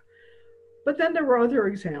sick. But then there were other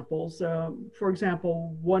examples. For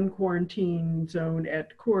example, one quarantine zone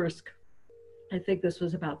at Kursk, I think this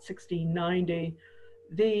was about 1690,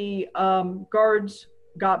 the guards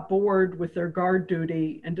got bored with their guard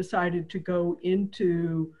duty and decided to go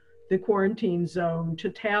into the quarantine zone to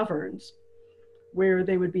taverns where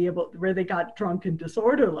they got drunk and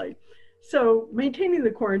disorderly. So maintaining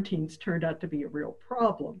the quarantines turned out to be a real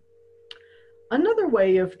problem. Another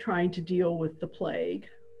way of trying to deal with the plague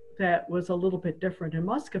that was a little bit different in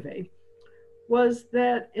Muscovy was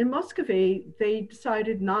that in Muscovy, they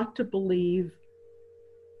decided not to believe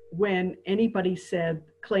when anybody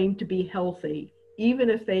claimed to be healthy, even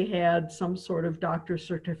if they had some sort of doctor's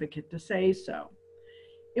certificate to say so.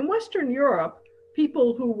 In Western Europe,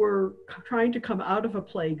 people who were trying to come out of a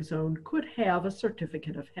plague zone could have a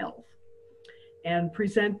certificate of health and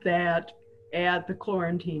present that at the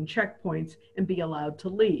quarantine checkpoints and be allowed to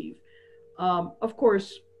leave. Of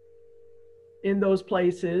course, in those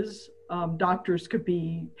places, doctors could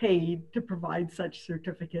be paid to provide such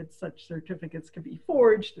certificates. Such certificates could be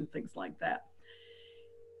forged and things like that.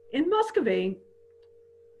 In Muscovy,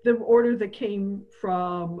 the order that came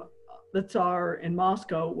from the Tsar in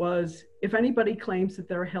Moscow was, if anybody claims that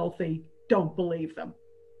they're healthy, don't believe them.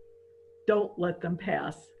 Don't let them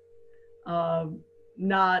pass.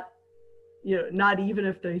 Not even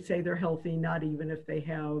if they say they're healthy, not even if they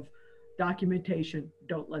have documentation,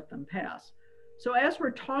 don't let them pass. So as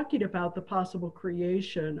we're talking about the possible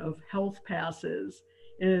creation of health passes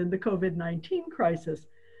in the COVID-19 crisis,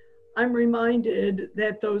 I'm reminded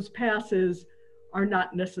that those passes are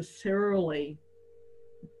not necessarily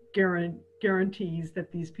guarantees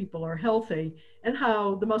that these people are healthy, and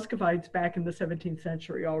how the Muscovites back in the 17th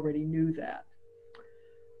century already knew that.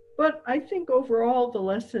 But I think overall the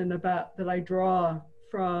lesson that I draw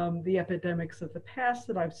from the epidemics of the past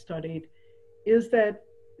that I've studied is that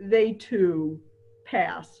they too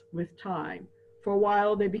pass with time. For a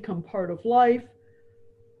while they become part of life,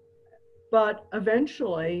 but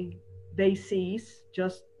eventually they cease,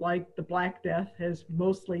 just like the Black Death has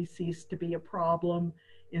mostly ceased to be a problem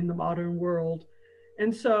in the modern world.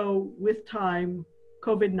 And so with time,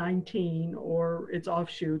 COVID-19 or its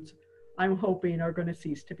offshoots, I'm hoping are going to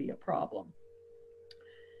cease to be a problem.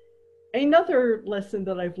 Another lesson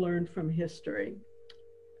that I've learned from history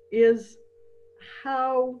is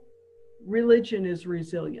how religion is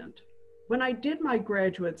resilient. When I did my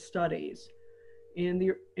graduate studies in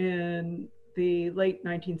the late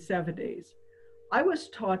 1970s, I was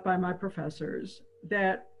taught by my professors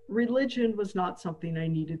that religion was not something I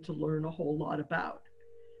needed to learn a whole lot about.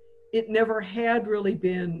 It never had really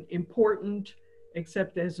been important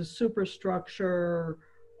except as a superstructure,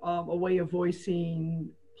 a way of voicing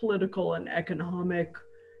political and economic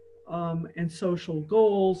and social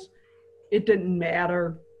goals. It didn't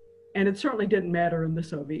matter, and it certainly didn't matter in the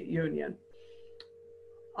Soviet Union.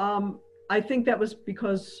 I think that was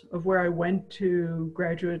because of where I went to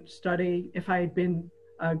graduate study. If I had been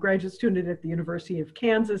a graduate student at the University of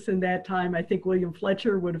Kansas in that time, I think William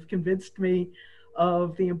Fletcher would have convinced me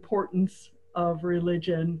of the importance of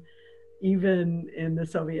religion, even in the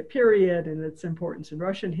Soviet period, and its importance in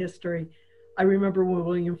Russian history. I remember when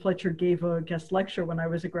William Fletcher gave a guest lecture when I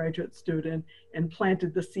was a graduate student and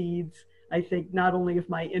planted the seeds, I think, not only of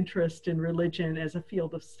my interest in religion as a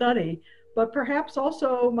field of study, but perhaps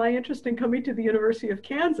also my interest in coming to the University of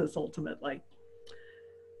Kansas ultimately.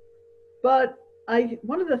 But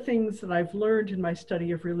one of the things that I've learned in my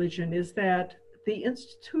study of religion is that the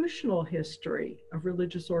institutional history of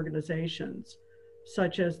religious organizations,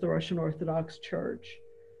 such as the Russian Orthodox Church,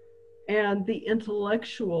 and the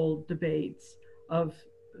intellectual debates of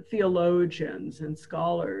theologians and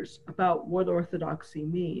scholars about what orthodoxy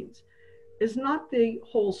means, is not the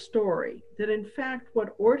whole story. That in fact,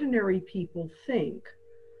 what ordinary people think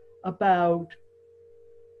about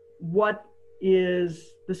what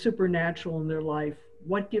is the supernatural in their life,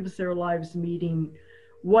 what gives their lives meaning,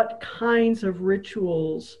 what kinds of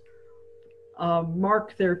rituals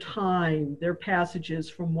mark their time, their passages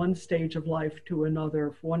from one stage of life to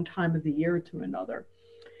another, from one time of the year to another.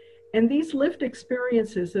 And these lived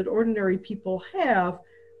experiences that ordinary people have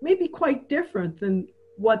may be quite different than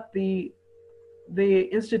what the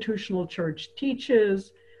institutional church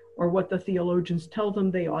teaches, or what the theologians tell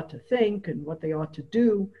them they ought to think and what they ought to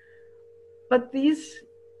do. But these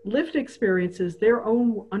lived experiences, their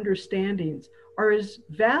own understandings, are as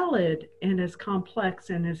valid and as complex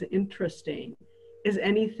and as interesting as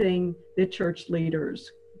anything that church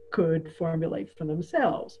leaders could formulate for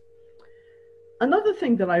themselves. Another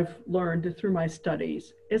thing that I've learned through my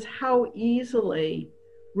studies is how easily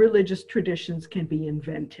religious traditions can be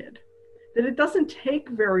invented. That it doesn't take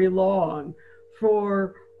very long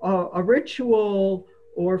for a ritual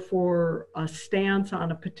or for a stance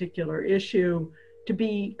on a particular issue to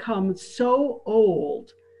become so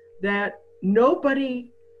old that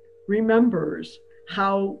nobody remembers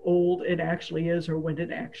how old it actually is or when it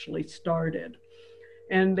actually started.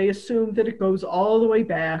 And they assume that it goes all the way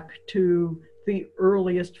back to the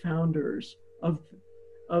earliest founders of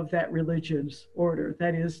that religious order,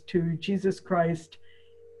 that is, to Jesus Christ,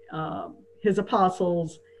 his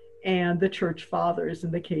apostles, and the church fathers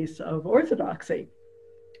in the case of Orthodoxy.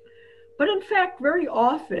 But in fact, very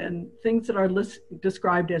often, things that are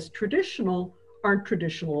described as traditional aren't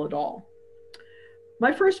traditional at all.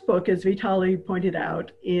 My first book, as Vitaly pointed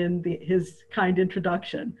out in his kind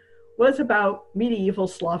introduction, was about medieval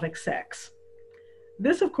Slavic sex.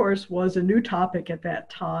 This, of course, was a new topic at that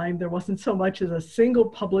time. There wasn't so much as a single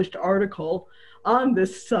published article on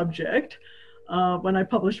this subject. When I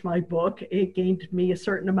published my book, it gained me a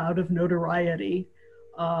certain amount of notoriety,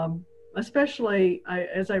 especially,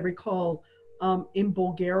 as I recall, in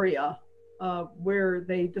Bulgaria, where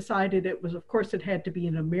they decided it was, of course, it had to be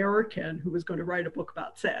an American who was going to write a book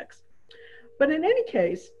about sex. But in any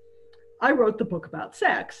case, I wrote the book about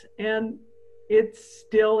sex, and it's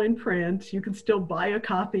still in print. You can still buy a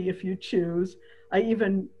copy if you choose. I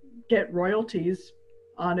even get royalties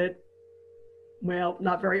on it. Well,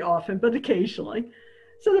 not very often, but occasionally.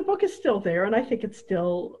 So the book is still there, and I think it's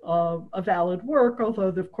still a valid work, although,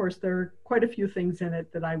 of course, there are quite a few things in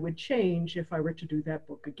it that I would change if I were to do that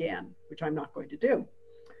book again, which I'm not going to do.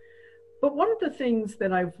 But one of the things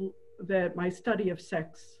that my study of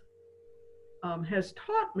sex has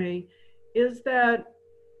taught me is that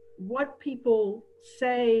what people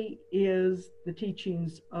say is the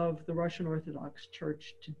teachings of the Russian Orthodox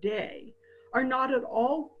Church today are not at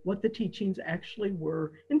all what the teachings actually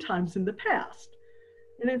were in times in the past.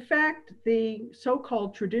 And in fact, the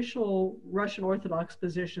so-called traditional Russian Orthodox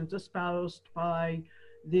positions espoused by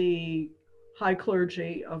the high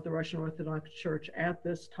clergy of the Russian Orthodox Church at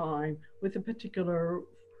this time, with a particular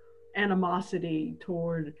animosity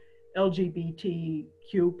toward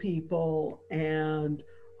LGBTQ people and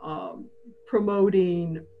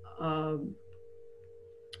promoting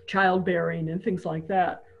childbearing and things like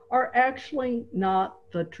that, are actually not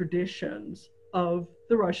the traditions of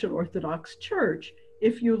the Russian Orthodox Church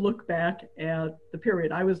if you look back at the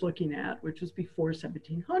period I was looking at, which was before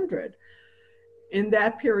 1700, in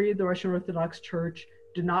that period, the Russian Orthodox Church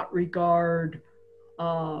did not regard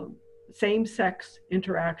same-sex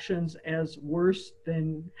interactions as worse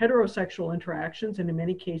than heterosexual interactions, and in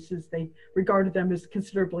many cases, they regarded them as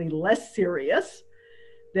considerably less serious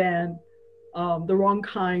than the wrong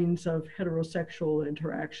kinds of heterosexual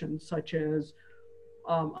interactions, such as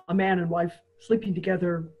a man and wife sleeping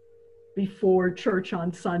together before church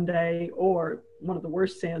on Sunday, or one of the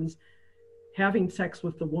worst sins, having sex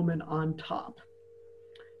with the woman on top.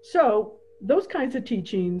 So those kinds of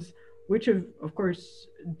teachings, which have, of course,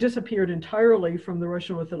 disappeared entirely from the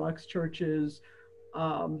Russian Orthodox Church's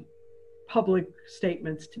public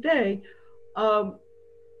statements today,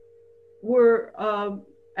 were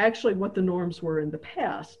actually what the norms were in the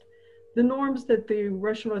past. The norms that the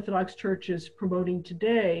Russian Orthodox Church is promoting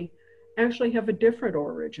today actually have a different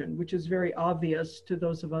origin, which is very obvious to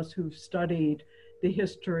those of us who've studied the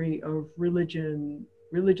history of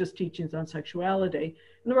religious teachings on sexuality.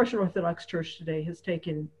 And the Russian Orthodox Church today has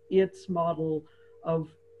taken its model of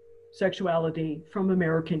sexuality from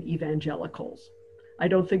American evangelicals. I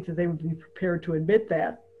don't think that they would be prepared to admit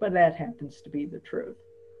that, but that happens to be the truth.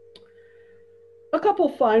 A couple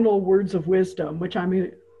final words of wisdom, which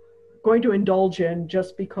I'm going to indulge in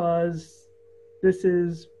just because this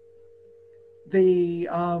is the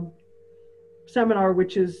seminar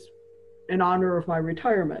which is in honor of my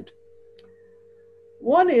retirement.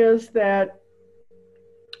 One is that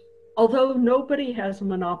although nobody has a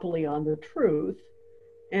monopoly on the truth,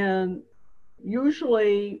 and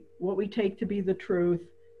usually what we take to be the truth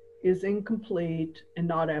is incomplete and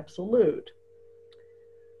not absolute,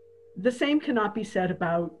 the same cannot be said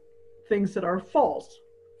about things that are false.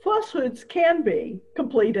 Falsehoods can be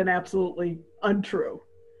complete and absolutely untrue.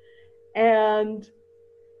 And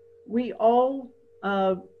we all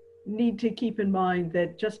need to keep in mind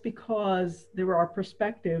that just because there are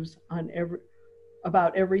perspectives on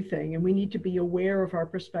about everything, and we need to be aware of our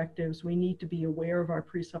perspectives, we need to be aware of our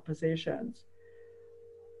presuppositions.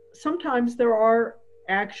 Sometimes there are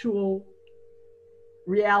actual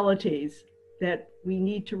realities that we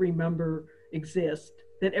need to remember exist,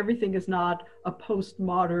 that everything is not a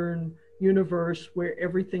postmodern universe where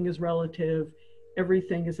everything is relative,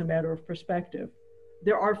 everything is a matter of perspective.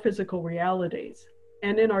 There are physical realities.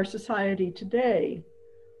 And in our society today,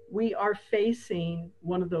 we are facing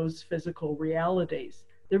one of those physical realities,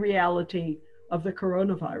 the reality of the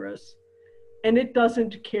coronavirus. And it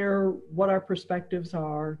doesn't care what our perspectives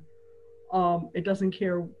are. It doesn't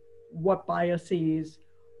care what biases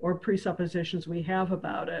or presuppositions we have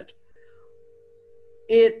about it.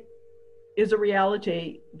 It is a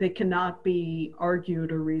reality that cannot be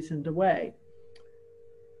argued or reasoned away.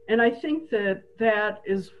 And I think that that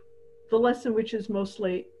is the lesson which is most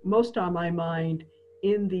on my mind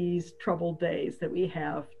in these troubled days that we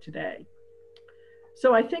have today.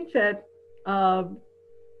 So I think that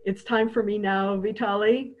it's time for me now,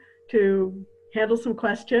 Vitaly, to handle some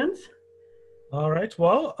questions. All right.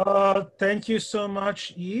 Well, thank you so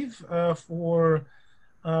much, Eve, for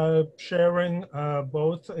sharing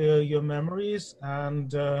both your memories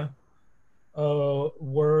and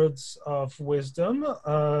words of wisdom.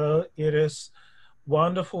 It is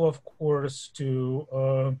wonderful, of course,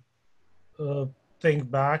 to think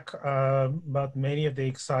back about many of the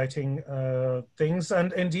exciting things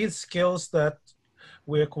and indeed skills that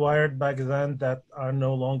we acquired back then that are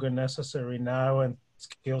no longer necessary now, and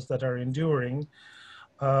skills that are enduring.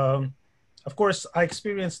 Of course, I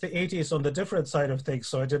experienced the 80s on the different side of things,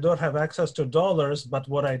 so I did not have access to dollars, but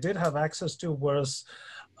what I did have access to was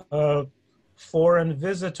foreign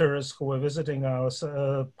visitors who were visiting our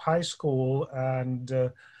high school,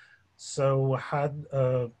 and so had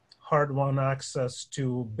hard-won access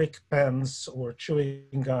to big pens or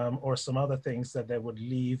chewing gum or some other things that they would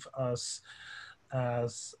leave us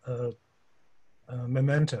as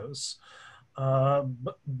mementos.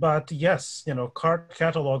 But yes, you know, card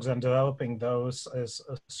catalogs and developing those is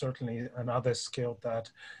certainly another skill that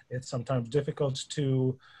it's sometimes difficult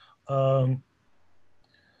to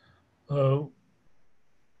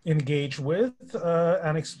engage with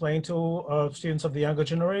and explain to students of the younger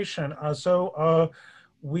generation. So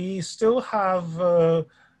we still have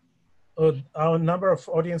our number of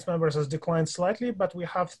audience members has declined slightly, but we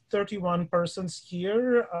have 31 persons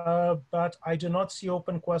here, but I do not see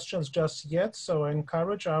open questions just yet. So I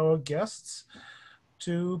encourage our guests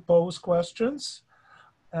to pose questions.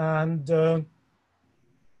 And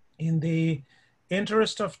in the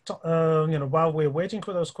interest of, you know, while we're waiting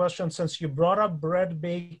for those questions, since you brought up bread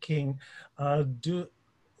baking,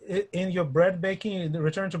 in your bread baking, in the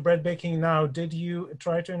return to bread baking now, did you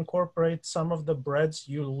try to incorporate some of the breads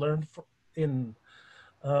you learned in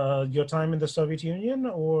your time in the Soviet Union,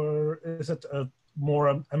 or is it a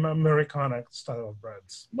more Americana style of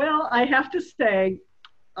breads? Well, I have to say,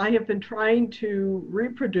 I have been trying to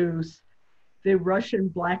reproduce the Russian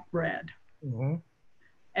black bread. Mm-hmm.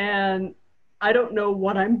 And I don't know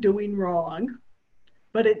what I'm doing wrong,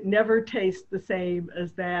 but it never tastes the same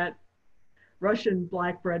as that Russian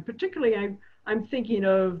black bread. Particularly, I'm thinking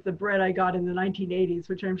of the bread I got in the 1980s,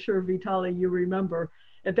 which I'm sure, Vitaly, you remember.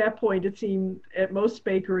 At that point, it seemed at most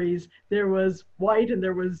bakeries there was white and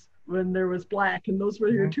there was black, and those were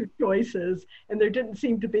your Mm-hmm. two choices. And there didn't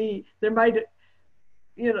seem to be, there might,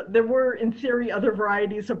 there were in theory other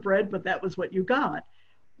varieties of bread, but that was what you got.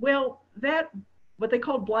 Well, that what they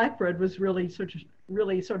called black bread was really sort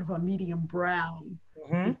of a medium brown,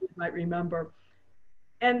 Mm-hmm. if you might remember.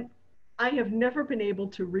 And I have never been able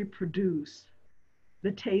to reproduce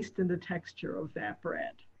the taste and the texture of that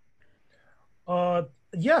bread. Uh,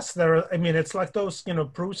 yes, there are, I mean, it's like those,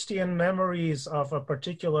 Proustian memories of a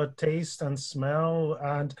particular taste and smell.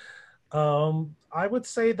 And I would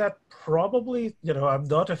say that probably, I'm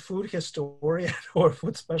not a food historian or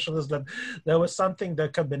food specialist, but there was something, the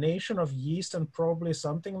combination of yeast and probably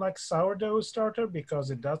something like sourdough starter, because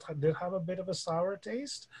did have a bit of a sour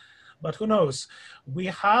taste. But who knows? We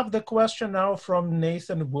have the question now from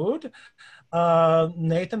Nathan Wood.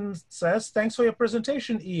 Nathan says, thanks for your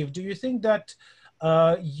presentation, Eve. Do you think that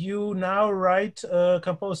you now write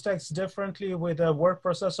compose text differently with a word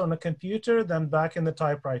processor on a computer than back in the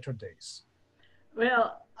typewriter days?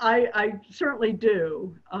 Well, I certainly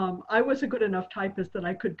do. I was a good enough typist that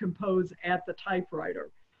I could compose at the typewriter.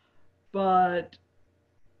 But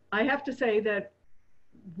I have to say that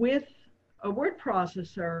with a word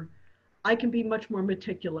processor, I can be much more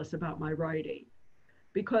meticulous about my writing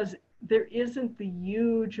because there isn't the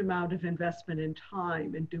huge amount of investment in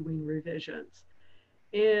time in doing revisions.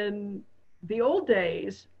 In the old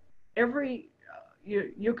days,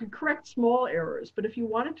 you could correct small errors, but if you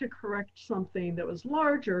wanted to correct something that was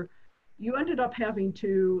larger, you ended up having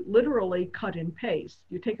to literally cut and paste.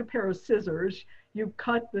 You take a pair of scissors, you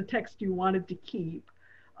cut the text you wanted to keep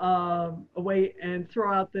away and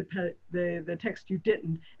throw out the text you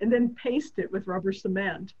didn't, and then paste it with rubber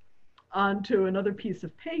cement onto another piece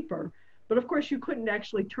of paper. But of course, you couldn't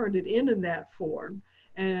actually turn it in that form.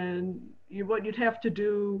 And what you'd have to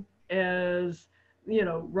do is,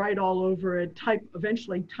 write all over it,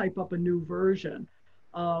 eventually type up a new version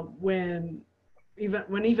when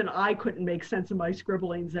even I couldn't make sense of my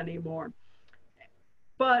scribblings anymore.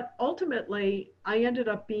 But ultimately, I ended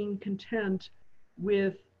up being content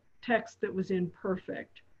with text that was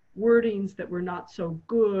imperfect, wordings that were not so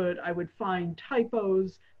good. I would find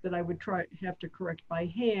typos that I would have to correct by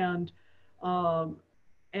hand,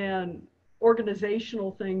 and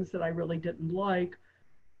organizational things that I really didn't like.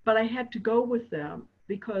 But I had to go with them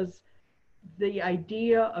because the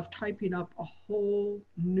idea of typing up a whole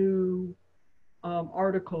new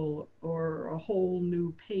article or a whole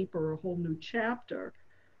new paper, a whole new chapter,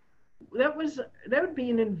 that would be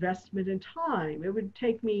an investment in time. It would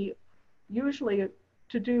take me usually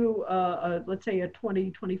to do let's say a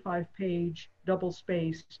 20-25 page double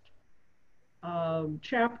spaced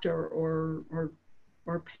chapter or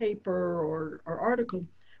paper or article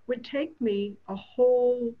would take me a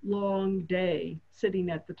whole long day sitting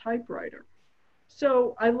at the typewriter.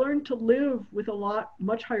 So I learned to live with a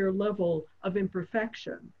much higher level of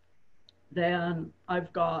imperfection than I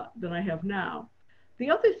have now. The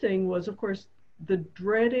other thing was, of course, the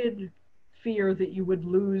dreaded fear that you would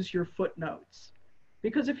lose your footnotes.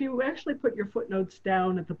 Because if you actually put your footnotes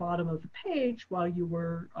down at the bottom of the page while you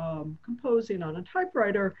were composing on a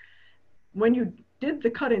typewriter, when you did the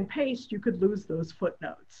cut and paste, you could lose those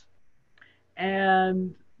footnotes.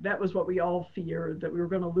 And that was what we all feared, that we were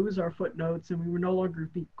going to lose our footnotes and we were no longer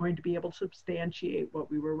going to be able to substantiate what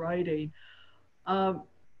we were writing.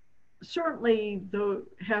 Certainly, though,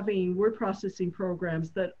 having word processing programs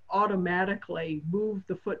that automatically move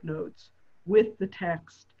the footnotes with the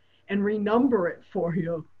text and renumber it for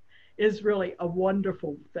you is really a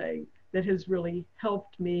wonderful thing that has really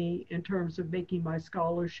helped me in terms of making my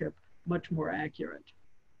scholarship much more accurate.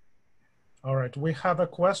 All right, we have a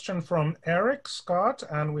question from Eric Scott,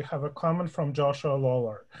 and we have a comment from Joshua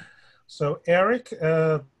Lawler. So Eric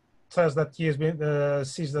says that he has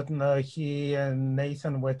sees that he and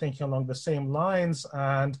Nathan were thinking along the same lines,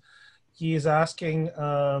 and he is asking,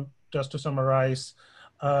 just to summarize,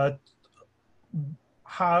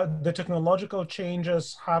 how the technological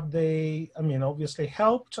changes, have they, I mean, obviously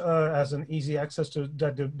helped as an easy access to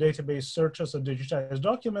the database searches and digitized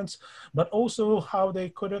documents, but also how they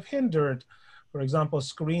could have hindered. For example,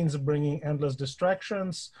 screens bringing endless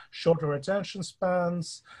distractions, shorter attention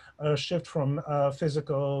spans, a shift from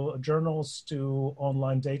physical journals to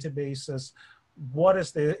online databases. What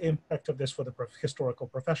is the impact of this for the historical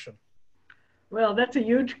profession? Well, that's a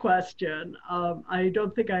huge question. I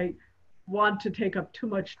don't think I want to take up too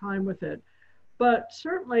much time with it. But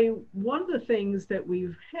certainly, one of the things that we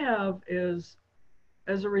have is,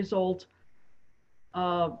 as a result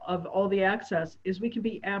of all the access, is we can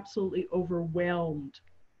be absolutely overwhelmed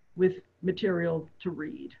with material to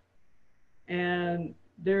read. And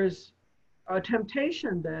there's a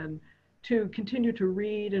temptation then to continue to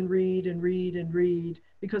read and read and read and read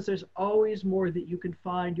because there's always more that you can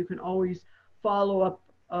find. You can always follow up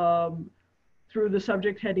through the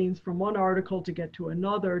subject headings from one article to get to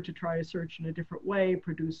another, to try a search in a different way,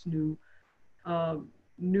 produce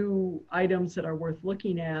new items that are worth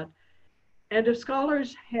looking at. And if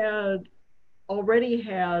scholars had already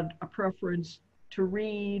had a preference to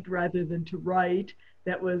read rather than to write,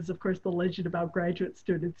 that was, of course, the legend about graduate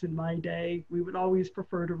students in my day. We would always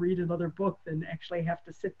prefer to read another book than actually have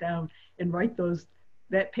to sit down and write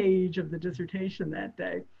that page of the dissertation that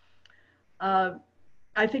day.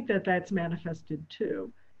 I think that that's manifested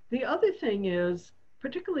too. The other thing is,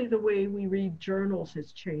 particularly the way we read journals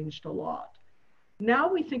has changed a lot.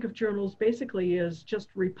 Now we think of journals basically as just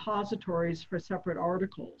repositories for separate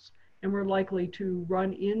articles, and we're likely to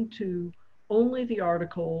run into only the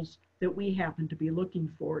articles that we happen to be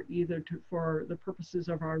looking for, either for the purposes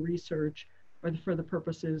of our research or for the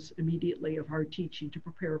purposes immediately of our teaching to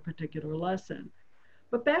prepare a particular lesson.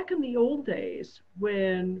 But back in the old days,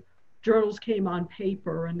 when journals came on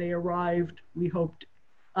paper and they arrived, we hoped,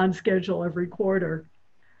 on schedule every quarter,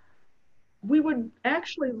 we would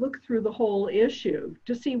actually look through the whole issue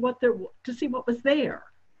to see what was there.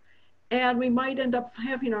 And we might end up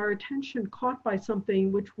having our attention caught by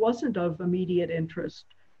something which wasn't of immediate interest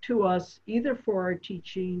to us, either for our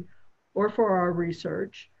teaching or for our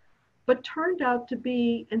research, but turned out to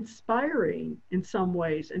be inspiring in some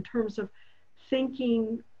ways in terms of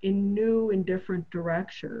thinking in new and different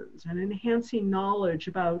directions and enhancing knowledge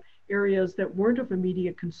about areas that weren't of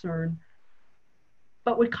immediate concern,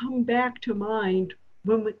 but would come back to mind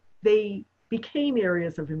when they became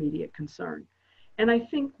areas of immediate concern. And I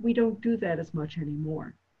think we don't do that as much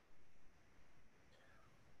anymore.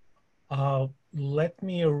 Let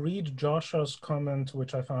me read Joshua's comment,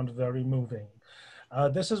 which I found very moving.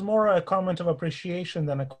 This is more a comment of appreciation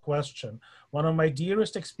than a question. One of my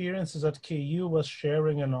dearest experiences at KU was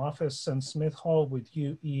sharing an office in Smith Hall with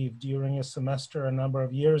you, Eve, during a semester a number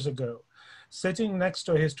of years ago. Sitting next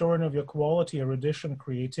to a historian of your quality, erudition,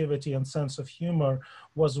 creativity, and sense of humor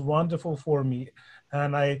was wonderful for me.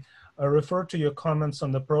 And I refer to your comments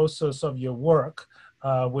on the process of your work,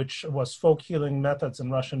 which was folk healing methods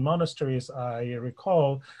in Russian monasteries, I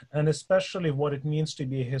recall, and especially what it means to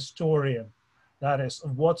be a historian. That is,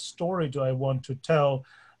 what story do I want to tell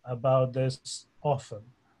about this often?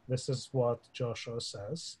 This is what Joshua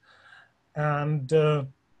says. And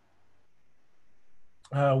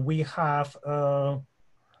we have a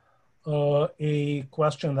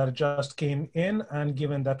question that just came in, and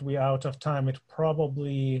given that we're out of time, it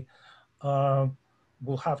probably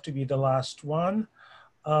will have to be the last one.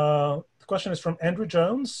 The question is from Andrew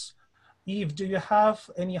Jones. Eve, do you have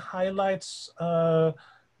any highlights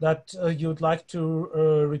that you'd like to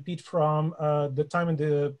repeat from the time in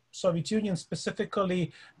the Soviet Union,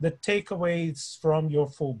 specifically the takeaways from your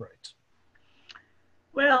Fulbright?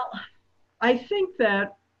 Well, I think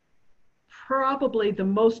that probably the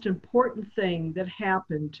most important thing that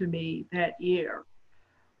happened to me that year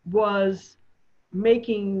was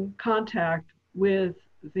making contact with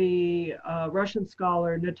the Russian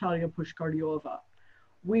scholar Natalia Pushkaryova.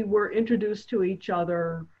 We were introduced to each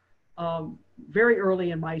other very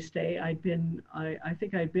early in my stay. I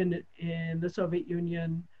think I'd been in the Soviet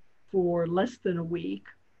Union for less than a week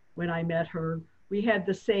when I met her. We had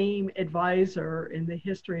the same advisor in the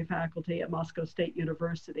history faculty at Moscow State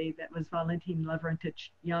University, that was Valentin Lavrentich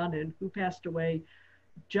Yanin, who passed away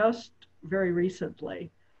just very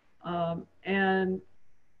recently. And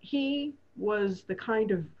he was the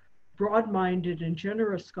kind of broad-minded and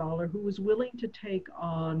generous scholar who was willing to take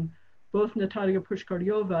on both Natalia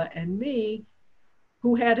Pushkaryova and me,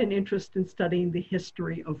 who had an interest in studying the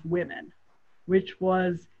history of women, which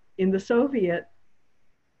was in the Soviet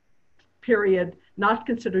period not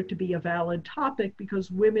considered to be a valid topic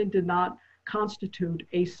because women did not constitute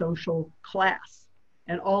a social class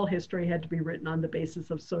and all history had to be written on the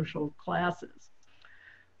basis of social classes.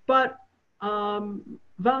 But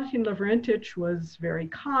Valentin Lavrentich was very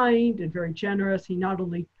kind and very generous. He not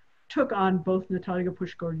only took on both Natalia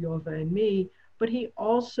Pushkaryova and me, but he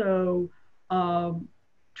also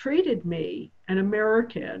treated me, an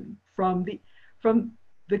American from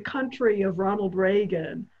the country of Ronald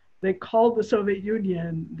Reagan, they called the Soviet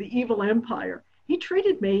Union the evil empire. He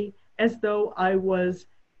treated me as though I was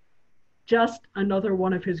just another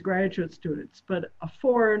one of his graduate students, but a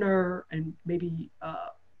foreigner and maybe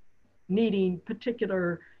needing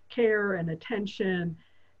particular care and attention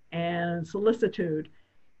and solicitude.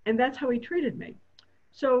 And that's how he treated me.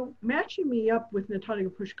 So matching me up with Natalia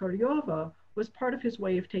Pushkaryova was part of his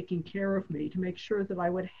way of taking care of me, to make sure that I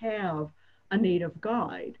would have a native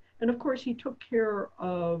guide. And of course, he took care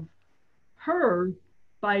of her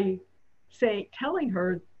by telling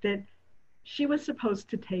her that she was supposed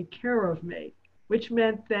to take care of me, which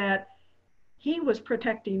meant that he was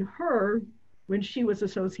protecting her when she was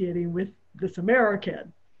associating with this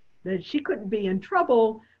American, that she couldn't be in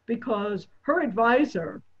trouble because her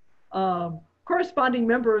advisor, corresponding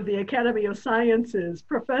member of the Academy of Sciences,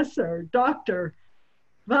 Professor, Dr.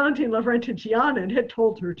 Valentin Lavrentigianin, had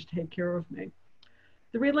told her to take care of me.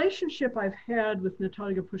 The relationship I've had with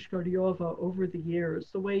Natalia Pushkaryova over the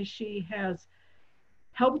years, the way she has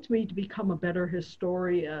helped me to become a better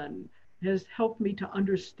historian, has helped me to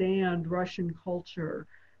understand Russian culture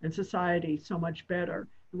and society so much better.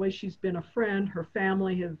 The way she's been a friend, her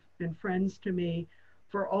family have been friends to me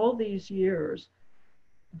for all these years.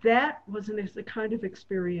 That was the kind of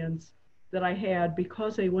experience that I had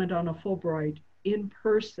because I went on a Fulbright in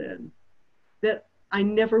person that I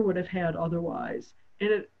never would have had otherwise. And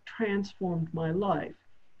it transformed my life.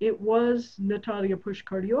 It was Natalia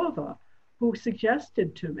Pushkaryova who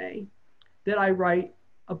suggested to me that I write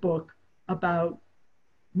a book about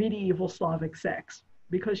medieval Slavic sex,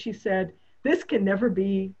 because she said, this can never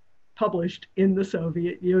be published in the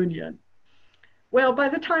Soviet Union. Well, by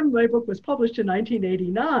the time my book was published in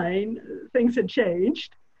 1989, things had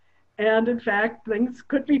changed. And in fact, things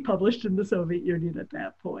could be published in the Soviet Union at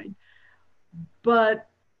that point. But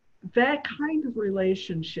that kind of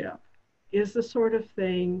relationship is the sort of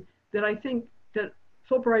thing that I think that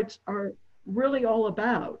Fulbrights are really all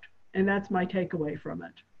about. And that's my takeaway from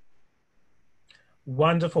it.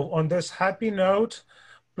 Wonderful. On this happy note,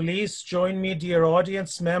 please join me, dear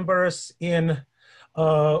audience members, in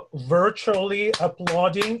virtually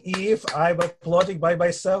applauding Eve. I'm applauding by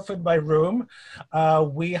myself in my room.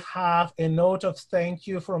 We have a note of thank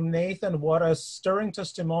you from Nathan. What a stirring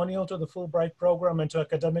testimonial to the Fulbright program and to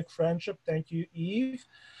academic friendship. Thank you, Eve.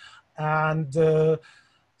 And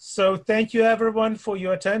so thank you, everyone, for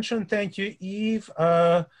your attention. Thank you, Eve,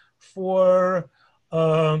 for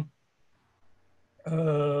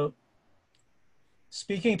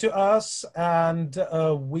speaking to us, and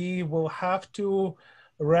we will have to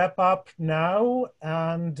wrap up now,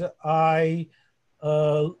 and I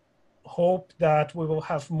hope that we will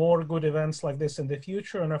have more good events like this in the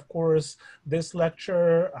future. And of course, this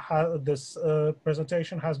lecture, this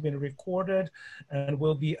presentation has been recorded and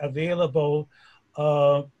will be available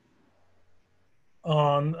on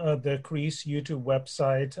the CREASE YouTube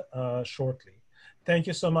website shortly. Thank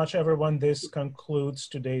you so much, everyone. This concludes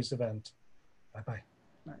today's event. Bye-bye.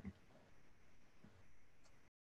 Bye.